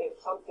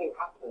 If something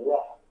happened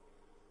there...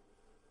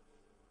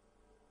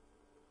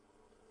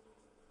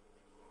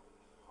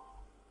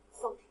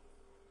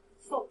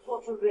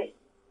 Saltwater rain.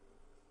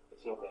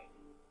 It's not rain.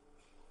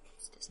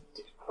 It isn't.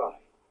 It's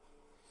crying.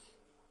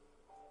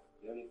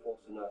 The only force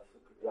on earth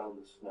that could drown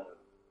the snow.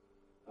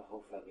 The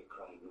whole family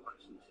crying on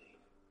Christmas Eve.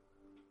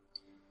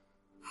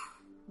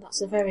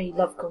 That's a very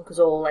love conquers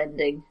all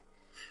ending.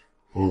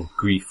 Or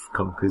grief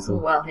conquers all.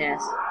 Well,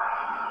 yes. I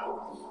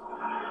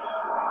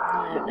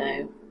don't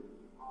know.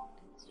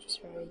 It's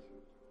just very...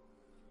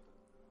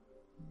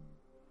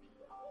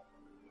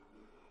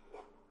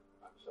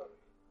 I'm sorry.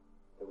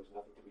 There was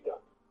nothing to be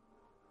done.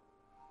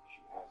 She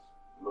has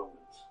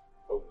moments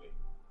only.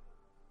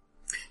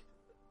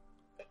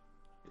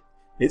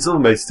 It's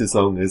almost as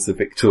long as the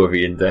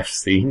Victorian death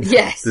scene.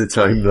 Yes. The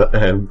time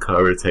that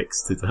Clara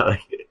takes to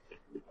die.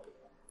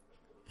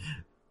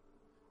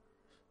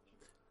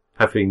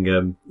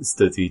 Having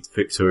studied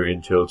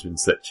Victorian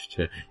children's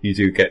literature, you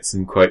do get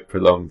some quite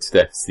prolonged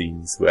death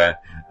scenes where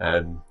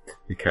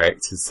the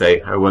characters say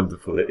how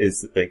wonderful it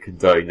is that they can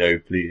die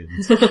nobly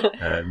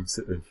and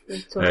sort of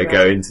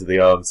go into the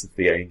arms of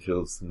the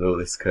angels and all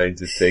this kind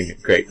of thing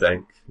at great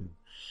length,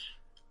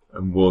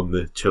 and warn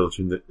the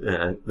children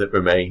that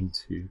remain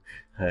to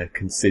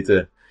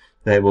consider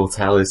their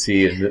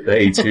mortality and that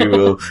they too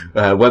will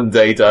one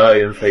day die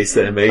and face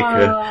their maker,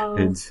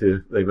 and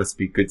they must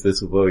be good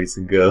little boys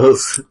and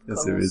girls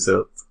as a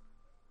result.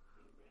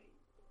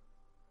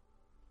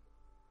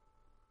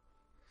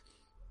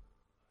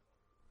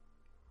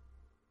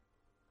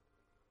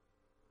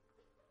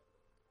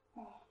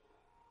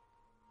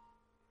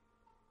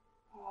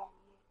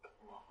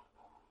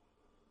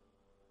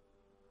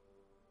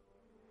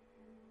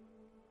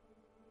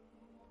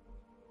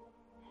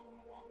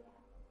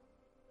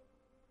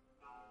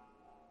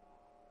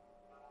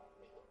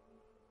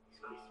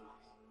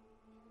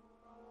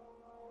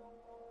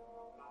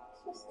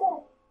 Christmas Day.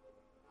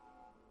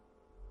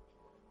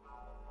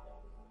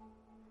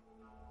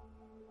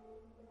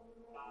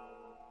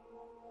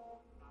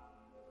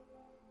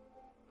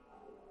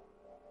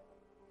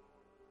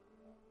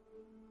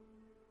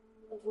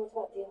 And what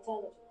about the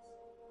intelligence?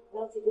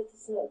 Melted with the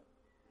snow?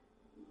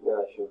 No,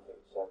 I shouldn't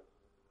think so.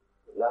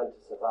 It learned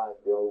to survive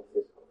beyond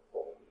physical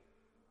form.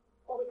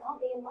 Well, we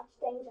can't be in much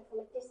danger from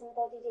a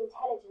disembodied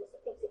intelligence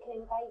that thinks it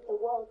can invade the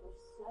world with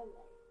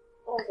snowmen.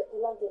 Or that the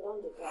London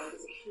Underground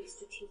is a key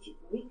strategic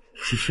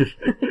weakness?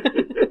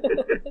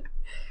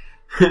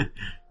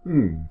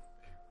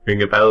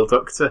 Ring a bell,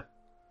 Doctor?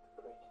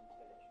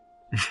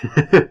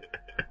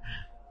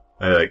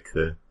 I like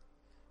the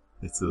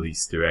little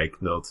Easter egg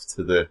nod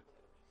to the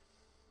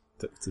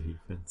Doctor Who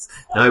fans.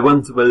 Now I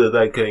wonder whether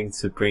they're going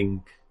to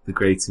bring the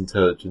Great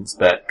Intelligence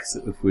back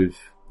sort of with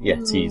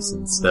Yetis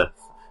and stuff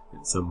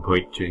at some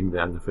point during the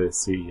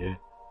anniversary year.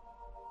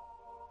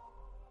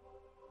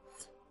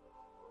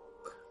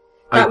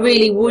 That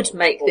really would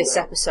make this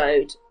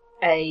episode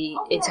a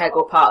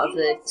integral part of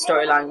the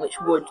storyline, which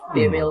would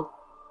be a real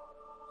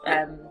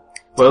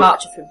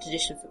departure from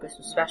tradition for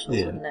Christmas specials,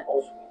 wouldn't it?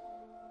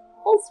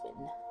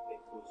 Oswin.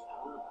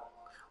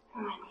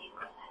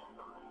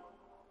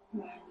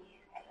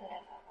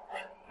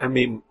 I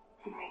mean,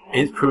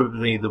 it's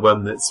probably the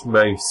one that's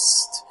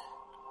most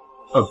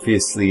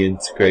obviously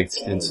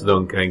integrated into the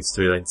ongoing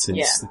storyline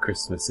since the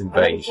Christmas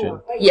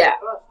invasion. Yeah.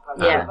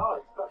 Yeah.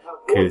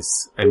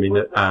 Because, I mean,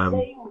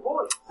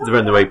 The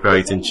Runaway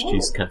Bride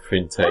introduced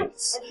Catherine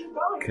Tate's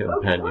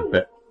companion,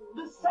 but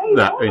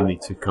that only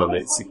took on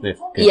its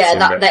significance. Yeah,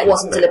 that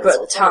wasn't deliberate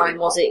at the time,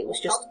 was it? It was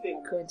just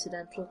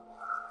coincidental.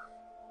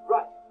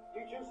 Right,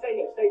 you two stay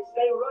here.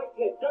 Stay right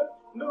here. Don't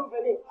move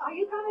an inch. Are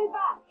you coming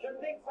back?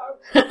 Shouldn't think so.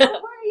 Where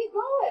are you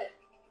going?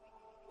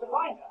 To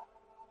find her.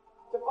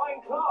 To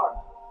find Clara.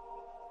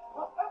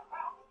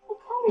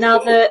 Now,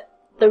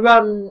 the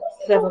run,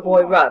 Clever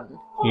Boy run,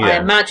 I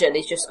Yeah. imagine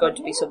is just going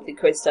to be something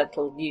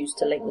coincidental used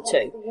to link the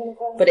two.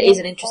 But it is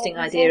an interesting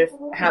idea of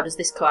how does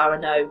this Clara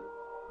know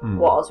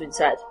what Oswin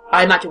said.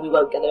 I imagine we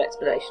won't get their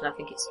explanation. I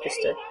think it's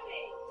just a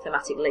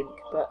thematic link.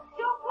 But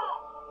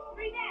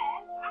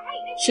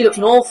she looks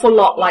an awful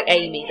lot like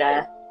Amy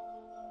there.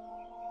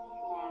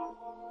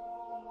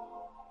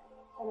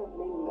 I don't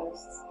believe in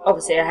ghosts.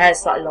 Obviously her hair's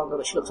slightly longer,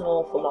 but she looks an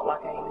awful lot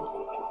like Amy.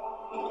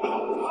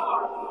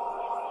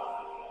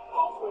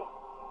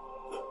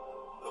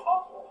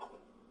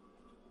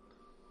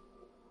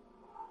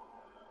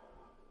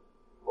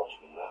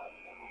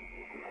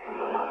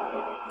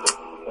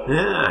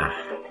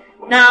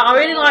 Now, I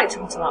really liked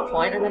them to that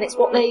point, and then it's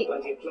what they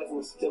Plenty of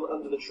pleasant still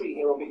under the tree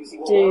here on BBC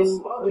One. do,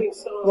 Sparkling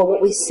stars well,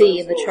 what we dancing see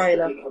in dance the floor.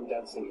 trailer. Strictly Come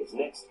Dancing is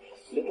next.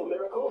 Little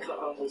Miracles, the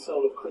heart and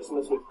soul of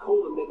Christmas with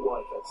Call the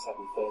Midwife at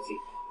 7:30.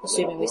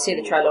 Assuming we see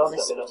the trailer on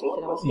this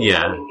particular one.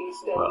 Yeah.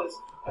 Well,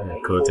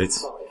 recorded.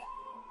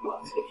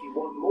 But if you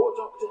want more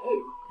Doctor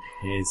Who,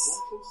 Here's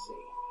wait and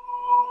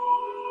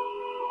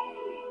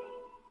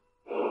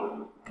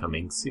see.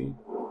 coming soon.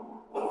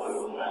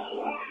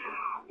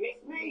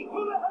 It's me!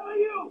 Who the hell are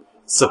you?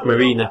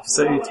 Submarine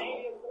episode.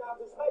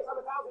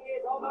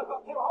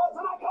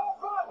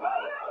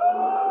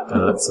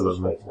 Oh, that's a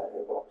lovely.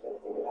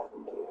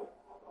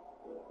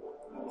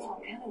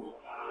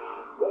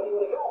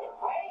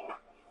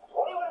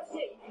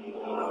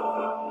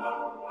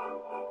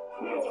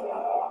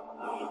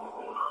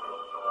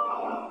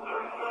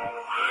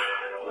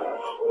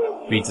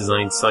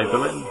 Redesigned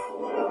Cybermen.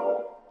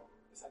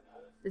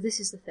 This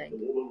is the thing. The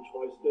woman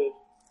twice dead.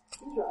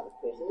 She's rather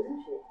pretty,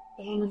 isn't she?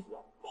 The woman,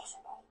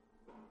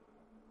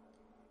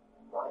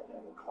 Right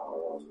now, Clara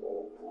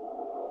Oswald.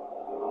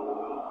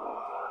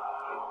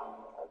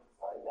 Time to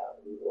find out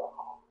who you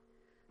are.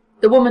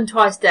 the woman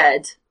twice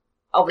dead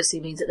obviously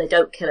means that they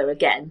don't kill her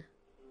again.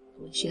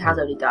 I mean, she has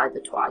only died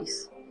the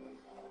twice.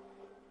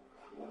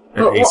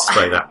 At But least what-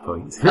 by that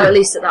point. Or at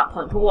least at that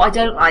point. But what I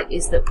don't like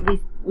is that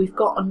we've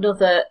got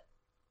another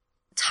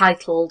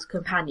titled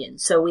companion.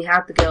 So we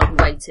had the girl who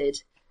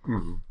waited,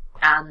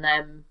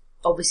 and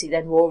obviously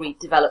then Rory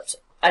developed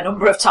a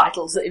number of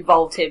titles that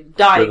involved him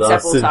dying The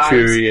Last several times.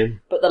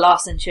 Centurion. But the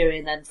Last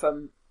Centurion then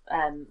from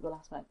The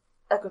Last Man,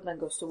 A Good Man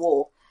Goes to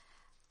War.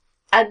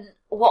 And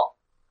what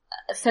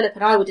Philip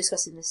and I were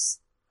discussing this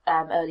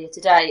earlier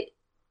today,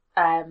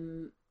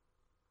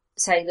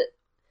 saying that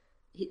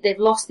they've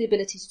lost the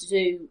ability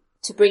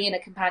to bring in a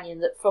companion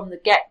that from the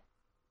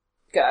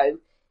get-go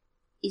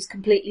is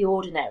completely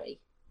ordinary.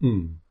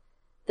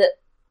 That,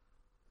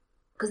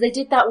 because they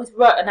did that with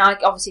Rose, and I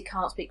obviously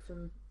can't speak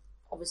from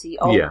obviously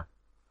old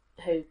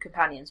Who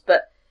companions,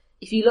 but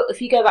if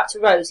you go back to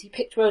Rose, he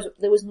picked Rose up.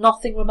 There was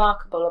nothing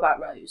remarkable about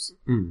Rose,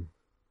 and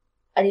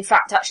in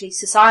fact, actually,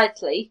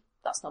 societally,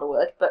 that's not a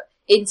word, but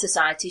in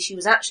society, she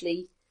was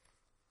actually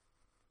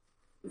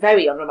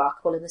very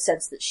unremarkable in the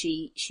sense that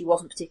she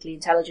wasn't particularly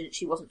intelligent,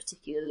 she wasn't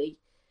particularly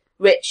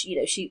rich,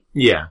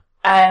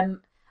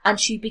 and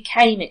she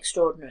became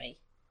extraordinary.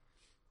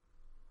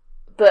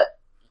 But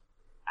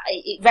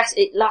it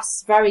doesn't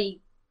last very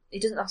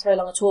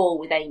long at all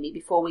with Amy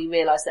before we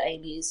realise that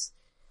Amy is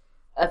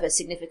of a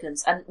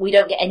significance, and we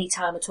don't get any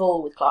time at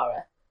all with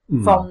Clara.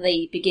 From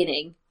the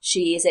beginning,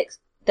 she is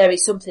there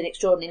is something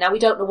extraordinary. Now, we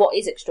don't know what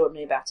is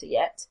extraordinary about her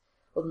yet,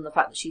 other than the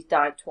fact that she's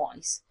died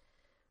twice,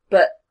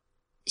 but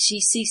she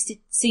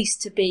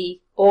ceased to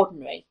be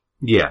ordinary.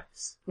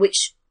 Yes.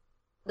 Which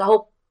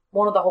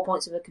one of the whole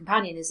points of a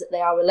companion is that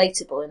they are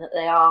relatable and that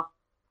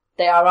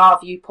they are our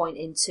viewpoint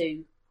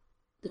into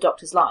the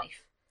Doctor's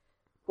life.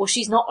 Well,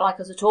 she's not like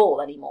us at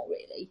all anymore,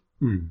 really.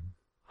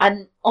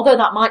 And although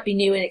that might be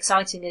new and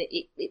exciting, and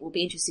it will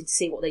be interesting to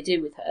see what they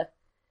do with her,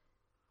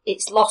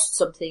 it's lost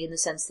something in the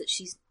sense that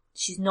she's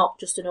not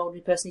just an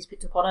ordinary person he's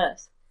picked up on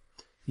Earth.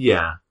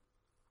 Yeah.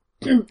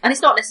 And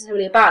it's not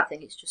necessarily a bad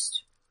thing,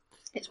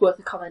 it's worth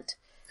a comment.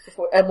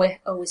 And we're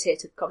always here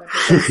to comment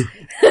on things.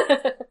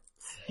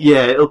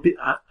 Yeah, it'll be,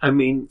 I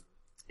mean,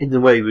 in a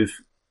way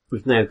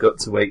we've now got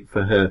to wait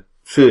for her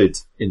third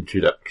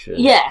introduction.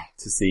 Yeah.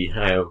 To see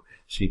how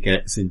she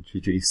gets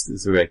introduced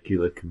as a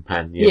regular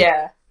companion.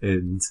 Yeah.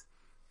 And,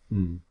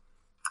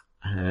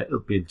 it'll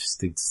be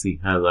interesting to see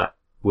how that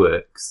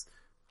works.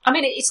 I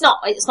mean, it's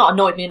not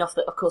annoyed me enough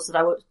that, of course, that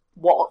I would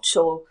watch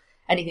or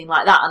anything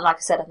like that. And like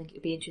I said, I think it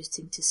would be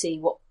interesting to see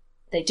what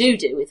they do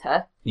with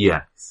her.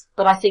 Yes.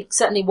 But I think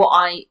certainly what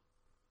I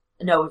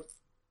know of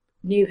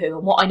New Who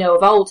and what I know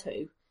of Old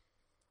Who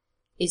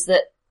is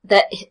that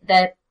they're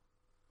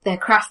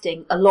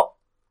crafting a lot.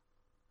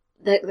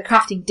 They're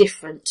crafting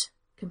different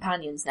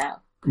companions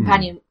now.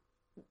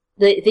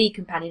 The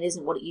companion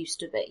isn't what it used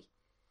to be,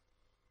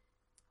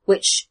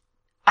 which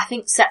I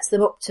think sets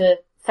them up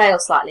to fail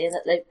slightly, and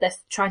that they're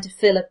trying to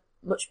fill a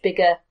much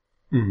bigger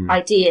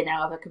idea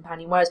now of a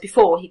companion. Whereas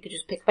before, he could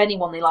just pick up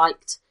anyone they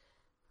liked,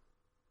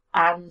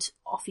 and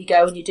off you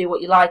go, and you do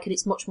what you like, and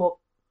it's much more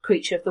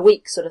creature of the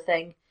week sort of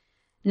thing.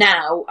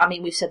 Now, I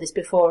mean, we've said this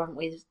before, haven't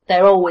we?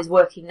 They're always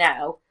working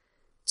now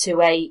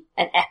to an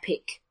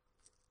epic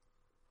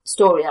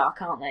story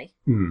arc, aren't they?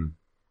 And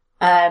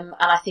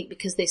I think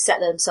because they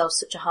set themselves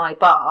such a high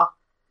bar,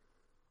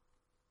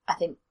 I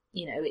think,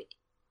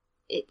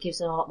 it gives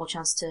them a lot more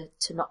chance to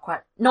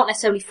not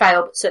necessarily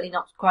fail, but certainly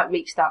not quite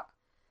reach that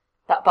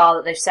bar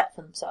that they've set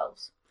for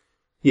themselves.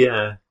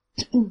 Yeah.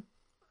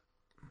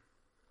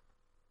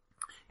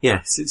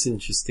 Yes, it's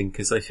interesting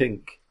because I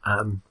think,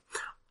 I'm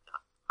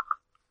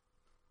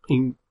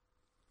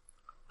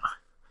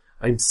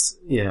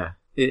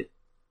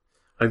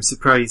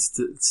surprised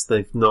that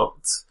they've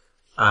not,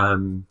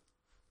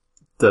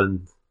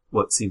 done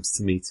what seems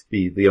to me to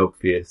be the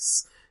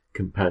obvious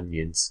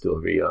companion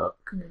story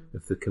arc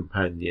of the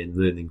companion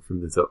learning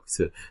from the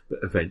Doctor, but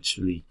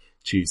eventually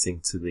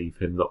choosing to leave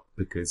him, not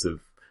because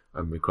of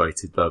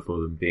unrequited love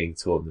or them being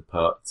torn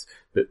apart,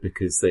 but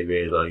because they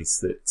realise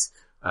that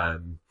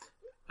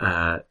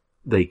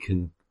they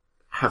can,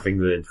 having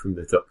learned from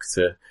the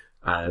Doctor,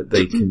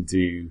 they can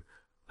do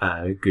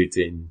good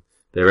in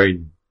their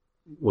own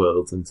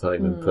world and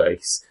time and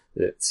place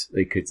that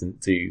they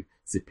couldn't do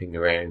zipping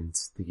around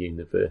the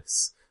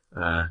universe.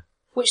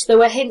 Which there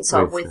were hints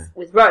of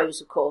with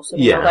Rose, of course. I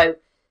mean, although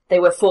they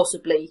were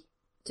forcibly,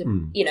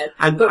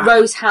 but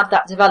Rose had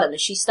that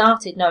development. She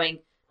started knowing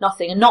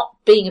nothing and not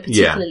being a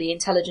particularly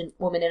intelligent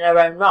woman in her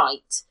own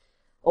right,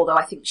 although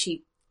I think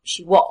she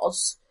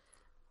was,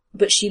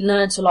 but she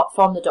learnt a lot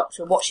from the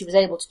Doctor, and what she was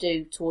able to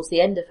do towards the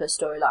end of her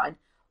storyline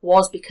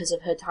was because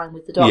of her time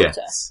with the Doctor.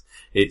 Yes,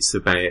 it's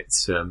about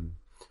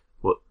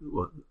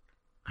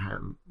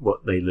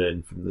what they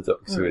learn from the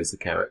Doctor as a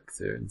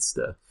character and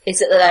stuff. It's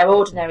that they're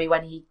ordinary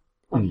when he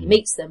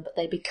meets them, but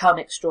they become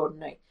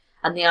extraordinary.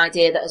 And the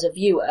idea that as a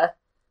viewer,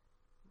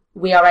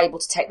 we are able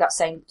to take that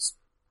same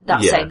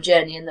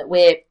journey, and that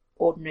we're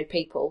ordinary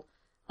people,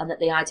 and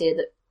that the idea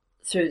that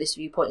through this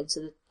viewpoint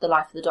into the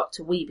life of the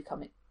Doctor, we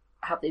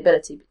have the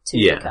ability to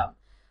become.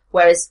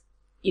 Whereas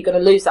you're going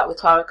to lose that with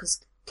Clara,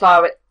 because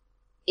Clara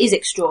is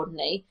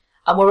extraordinary,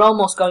 and we're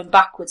almost going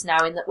backwards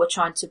now in that we're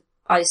trying to,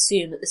 I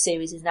assume that the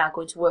series is now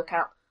going to work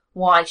out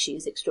why she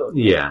is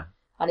extraordinary. Yeah.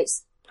 And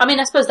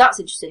I suppose that's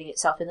interesting in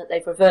itself, in that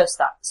they've reversed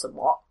that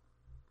somewhat.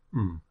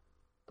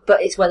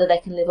 But it's whether they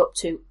can live up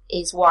to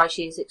is why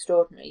she is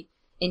extraordinary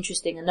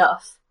interesting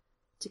enough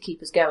to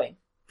keep us going.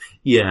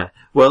 Yeah.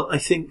 Well, I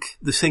think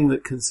the thing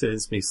that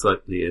concerns me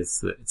slightly is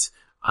that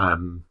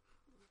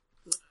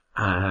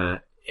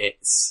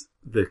it's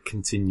the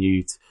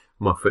continued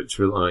Moffat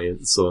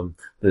reliance on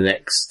the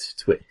next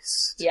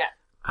twist. Yeah.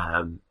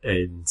 I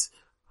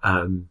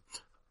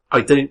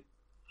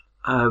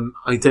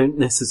don't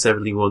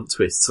necessarily want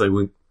twists. I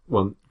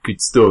want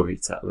good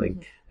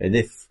storytelling. And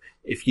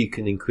if you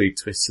can include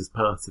twists as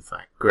part of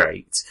that,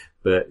 great.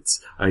 But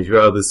I'd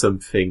rather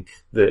something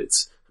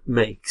that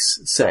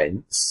makes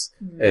sense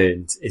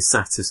and is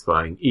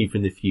satisfying,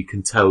 even if you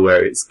can tell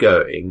where it's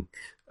going,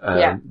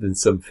 than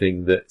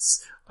something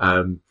that's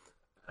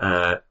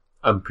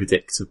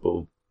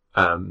unpredictable,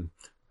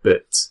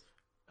 but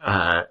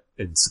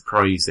and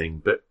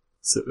surprising, but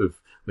sort of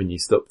when you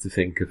stop to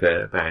think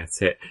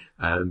about it,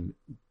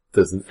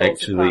 doesn't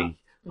actually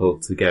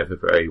hold together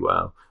very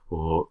well,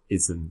 or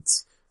isn't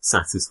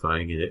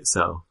satisfying in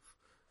itself.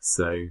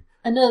 So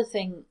another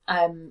thing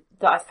that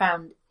I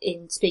found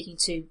in speaking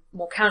to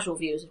more casual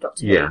viewers of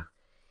Doctor Who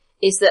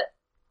is that,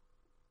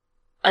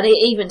 and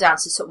even down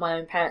to sort of my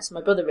own parents and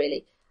my brother,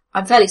 really,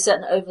 I'm fairly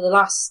certain that over the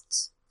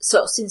last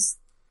sort of since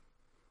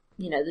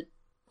the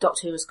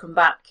Doctor Who has come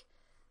back,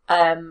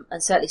 and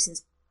certainly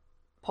since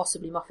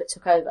possibly Moffat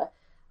took over,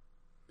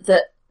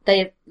 that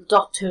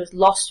Doctor Who has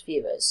lost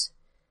viewers,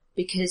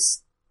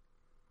 because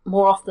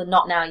more often than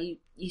not now you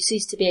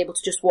cease to be able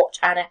to just watch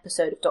an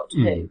episode of Doctor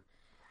Who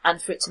and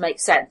for it to make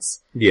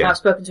sense. Yeah. And I've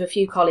spoken to a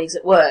few colleagues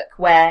at work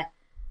where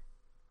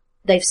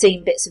they've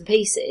seen bits and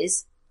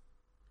pieces,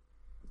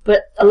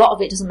 but a lot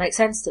of it doesn't make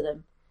sense to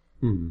them.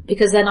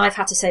 Because then I've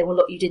had to say, well,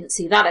 look, you didn't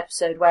see that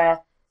episode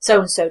where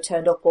so-and-so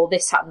turned up, or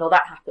this happened, or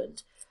that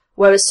happened.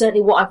 Whereas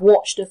certainly what I've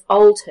watched of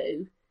old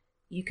Who,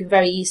 you can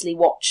very easily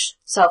watch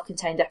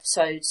self-contained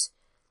episodes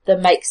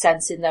that make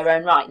sense in their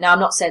own right. Now, I'm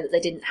not saying that they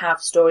didn't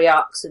have story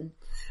arcs and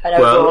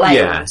overall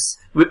aims.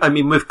 I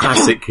mean, with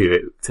classic Who,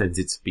 it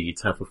tended to be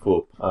to have a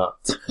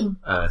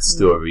 4-part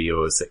story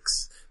or a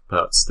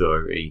 6-part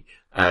story,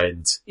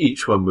 and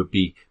each one would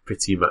be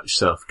pretty much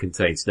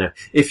self-contained. Now,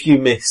 if you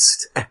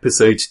missed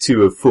episode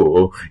 2 of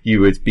 4,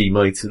 you would be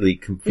mightily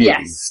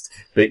confused,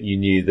 but you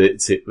knew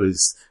that it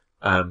was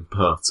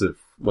part of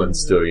one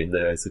story, and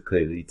there is a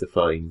clearly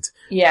defined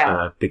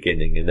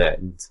beginning and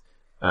end.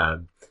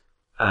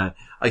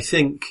 I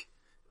think,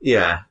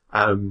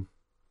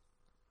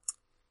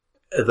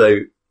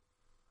 although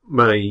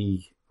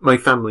my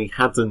family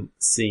hadn't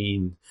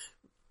seen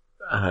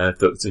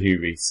Doctor Who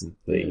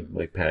recently,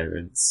 my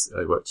parents,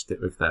 I watched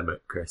it with them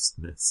at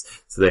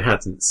Christmas, so they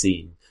hadn't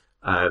seen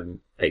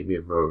Amy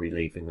and Rory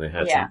leaving, they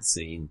hadn't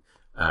seen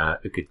A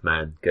Good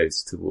Man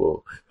Goes to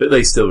War, but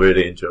they still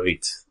really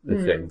enjoyed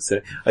the thing.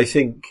 So I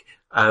think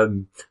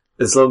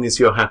as long as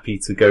you're happy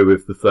to go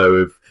with the flow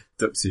of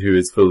Doctor Who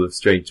is full of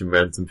strange and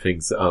random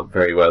things that aren't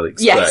very well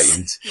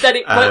explained, then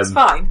it works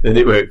fine. Then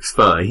it works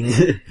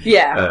fine.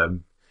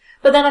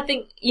 But then I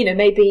think,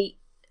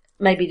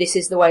 maybe this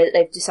is the way that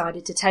they've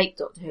decided to take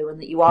Doctor Who, and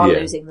that you are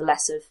losing the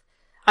less of,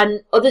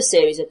 and other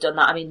series have done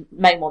that. I mean,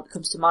 main one that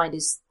comes to mind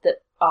is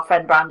that our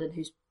friend Brandon,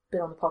 who's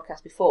been on the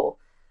podcast before,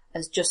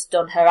 has just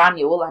done her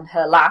annual and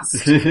her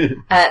last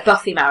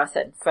Buffy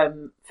marathon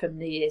from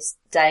New Year's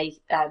Day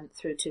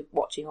through to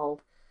watching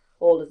all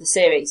of the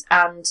series.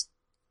 And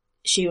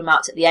she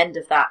remarked at the end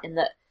of that, in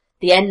that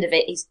the end of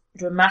it is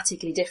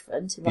dramatically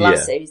different in the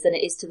last series than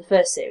it is to the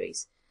first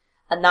series.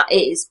 And that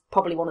is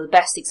probably one of the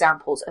best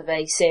examples of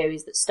a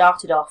series that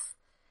started off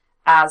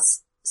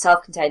as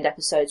self-contained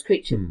episodes,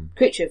 creature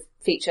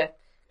feature,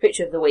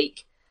 creature of the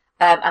week,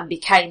 and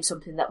became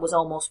something that was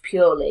almost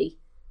purely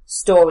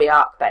story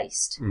arc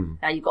based.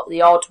 Now you've got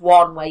the odd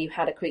one where you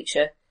had a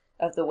creature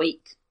of the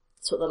week,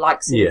 sort of the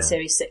likes of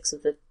series 6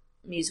 of the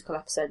musical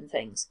episode and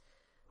things,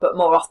 but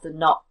more often than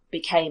not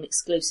became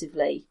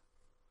exclusively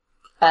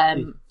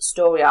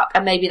story arc,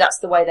 and maybe that's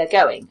the way they're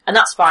going, and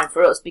that's fine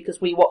for us because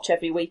we watch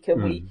every week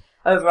and we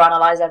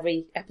overanalyze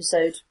every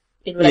episode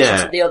in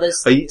relation to the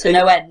others to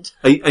no end.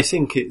 I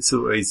think it's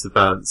always the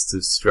balance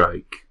to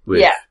strike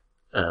with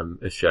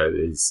a show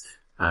is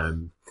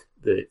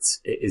that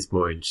it is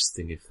more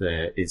interesting if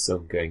there is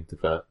ongoing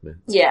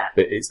development. Yeah.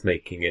 But it's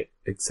making it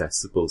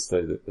accessible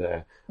so that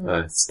they're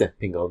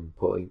stepping on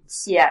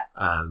points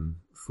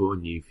for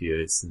new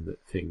viewers and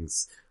that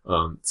things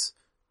aren't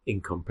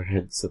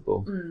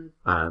incomprehensible.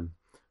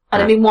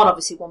 And I mean,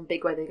 one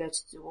big way they go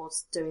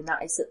towards doing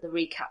that is that the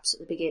recaps at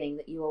the beginning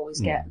that you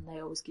always get, and they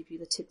always give you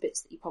the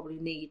tidbits that you probably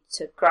need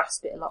to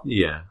grasp it a lot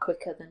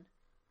quicker than...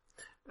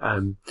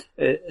 and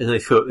I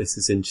thought this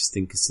is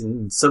interesting because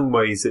in some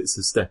ways it's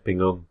a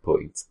stepping on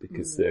point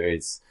because there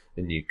is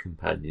a new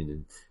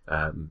companion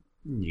and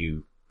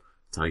new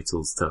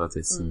titles,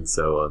 TARDIS and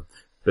so on.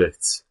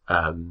 But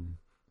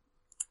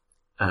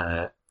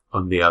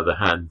on the other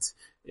hand,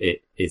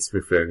 it is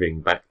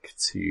referring back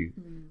to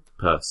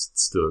past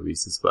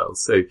stories as well.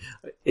 So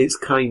it's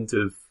kind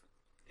of,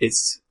 I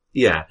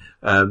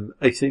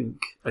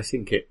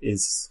think it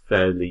is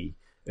fairly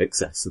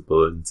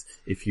accessible, and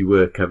if you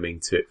were coming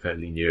to it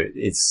fairly new,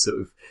 it's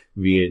sort of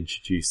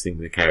reintroducing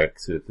the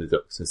character of the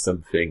Doctor.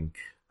 Something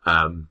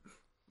has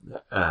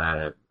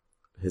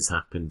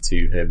happened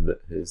to him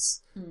that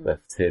has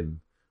left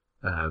him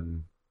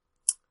alone,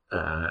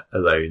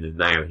 and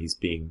now he's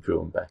being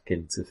drawn back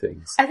into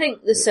things. I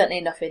think there's certainly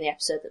enough in the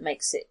episode that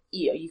makes it,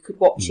 you could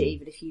watch it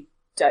even if you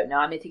don't know.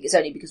 I mean, I think it's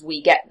only because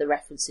we get the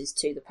references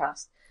to the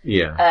past.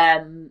 Yeah.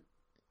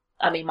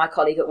 I mean, my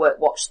colleague at work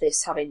watched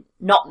this having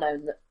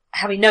known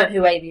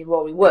who Amy and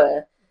Rory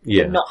were,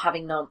 but not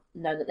having known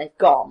that they've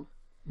gone,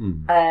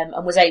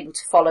 and was able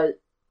to follow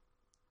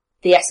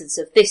the essence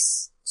of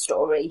this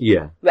story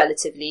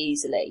relatively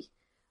easily.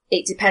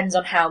 It depends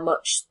on how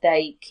much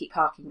they keep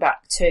harking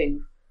back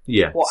to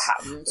what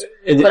happened.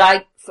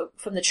 But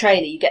from the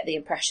trailer, you get the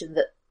impression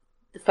that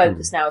the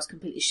focus now has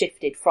completely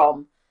shifted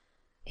from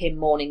him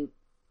mourning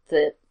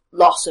the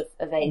loss of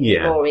Amy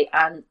and Rory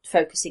and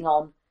focusing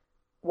on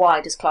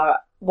why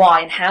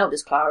and how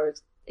does Clara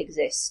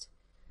exist.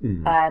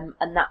 And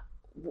that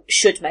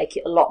should make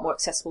it a lot more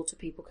accessible to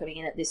people coming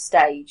in at this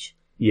stage.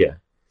 Yeah.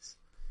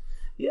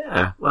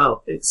 Yeah,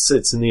 well, it's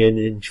certainly an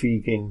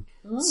intriguing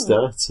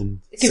start.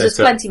 And it gives us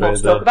plenty more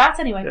to talk about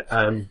anyway.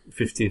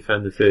 50th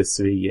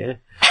anniversary,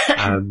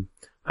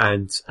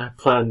 and our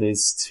plan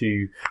is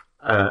to,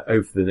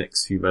 over the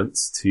next few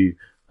months, to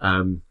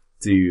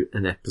do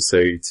an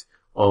episode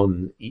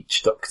on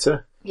each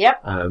Doctor.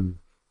 Yep.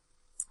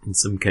 In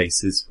some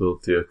cases, we'll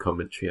do a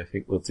commentary. I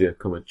think we'll do a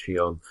commentary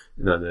on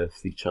An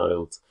Unearthly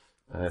Child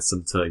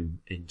sometime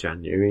in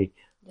January.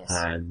 Yes.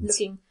 And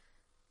looking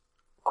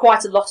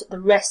quite a lot at the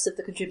rest of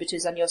the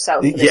contributors and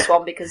yourself for this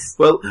one because...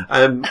 Well,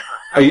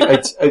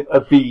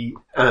 I'd be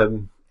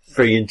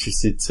very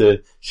interested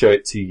to show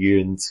it to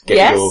you and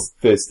get your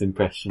first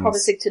impressions.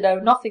 Promising to know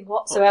nothing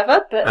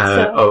whatsoever, but...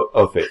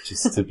 of it,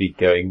 just to be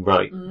going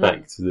right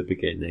back to the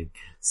beginning.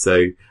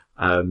 So,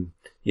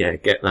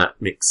 get that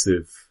mix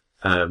of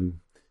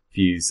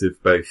views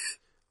of both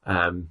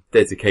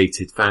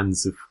dedicated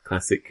fans of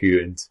Classic Who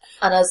and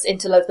us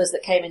interlopers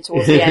that came in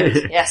towards the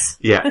end. Yes.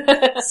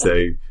 Yeah.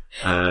 So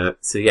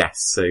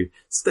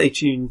stay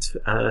tuned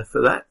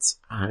for that,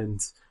 and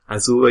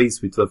as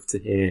always, we'd love to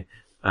hear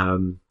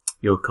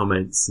your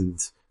comments and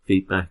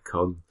feedback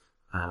on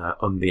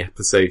the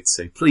episode.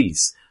 So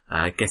please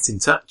get in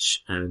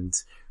touch and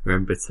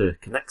remember to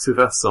connect with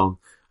us on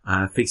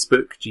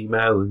Facebook,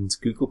 Gmail, and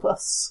Google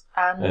Plus,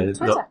 and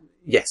Twitter.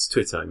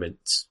 Twitter. I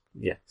meant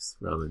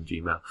rather than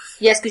Gmail.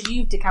 Yes, because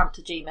you've decamped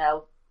to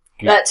Gmail,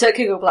 to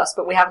Google Plus,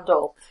 but we haven't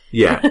all.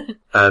 Yeah.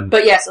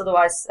 But yes,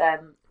 otherwise.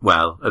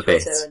 Well, a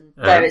Twitter bit. And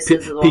various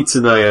other ones. Pete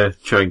and I are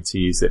trying to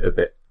use it a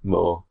bit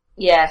more.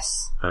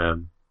 Yes.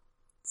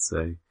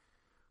 So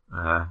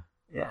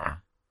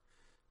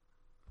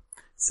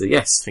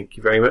yes, thank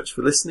you very much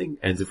for listening,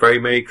 and a very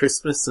Merry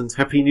Christmas and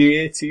Happy New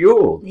Year to you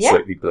all,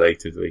 slightly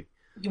belatedly.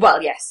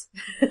 Well, yes.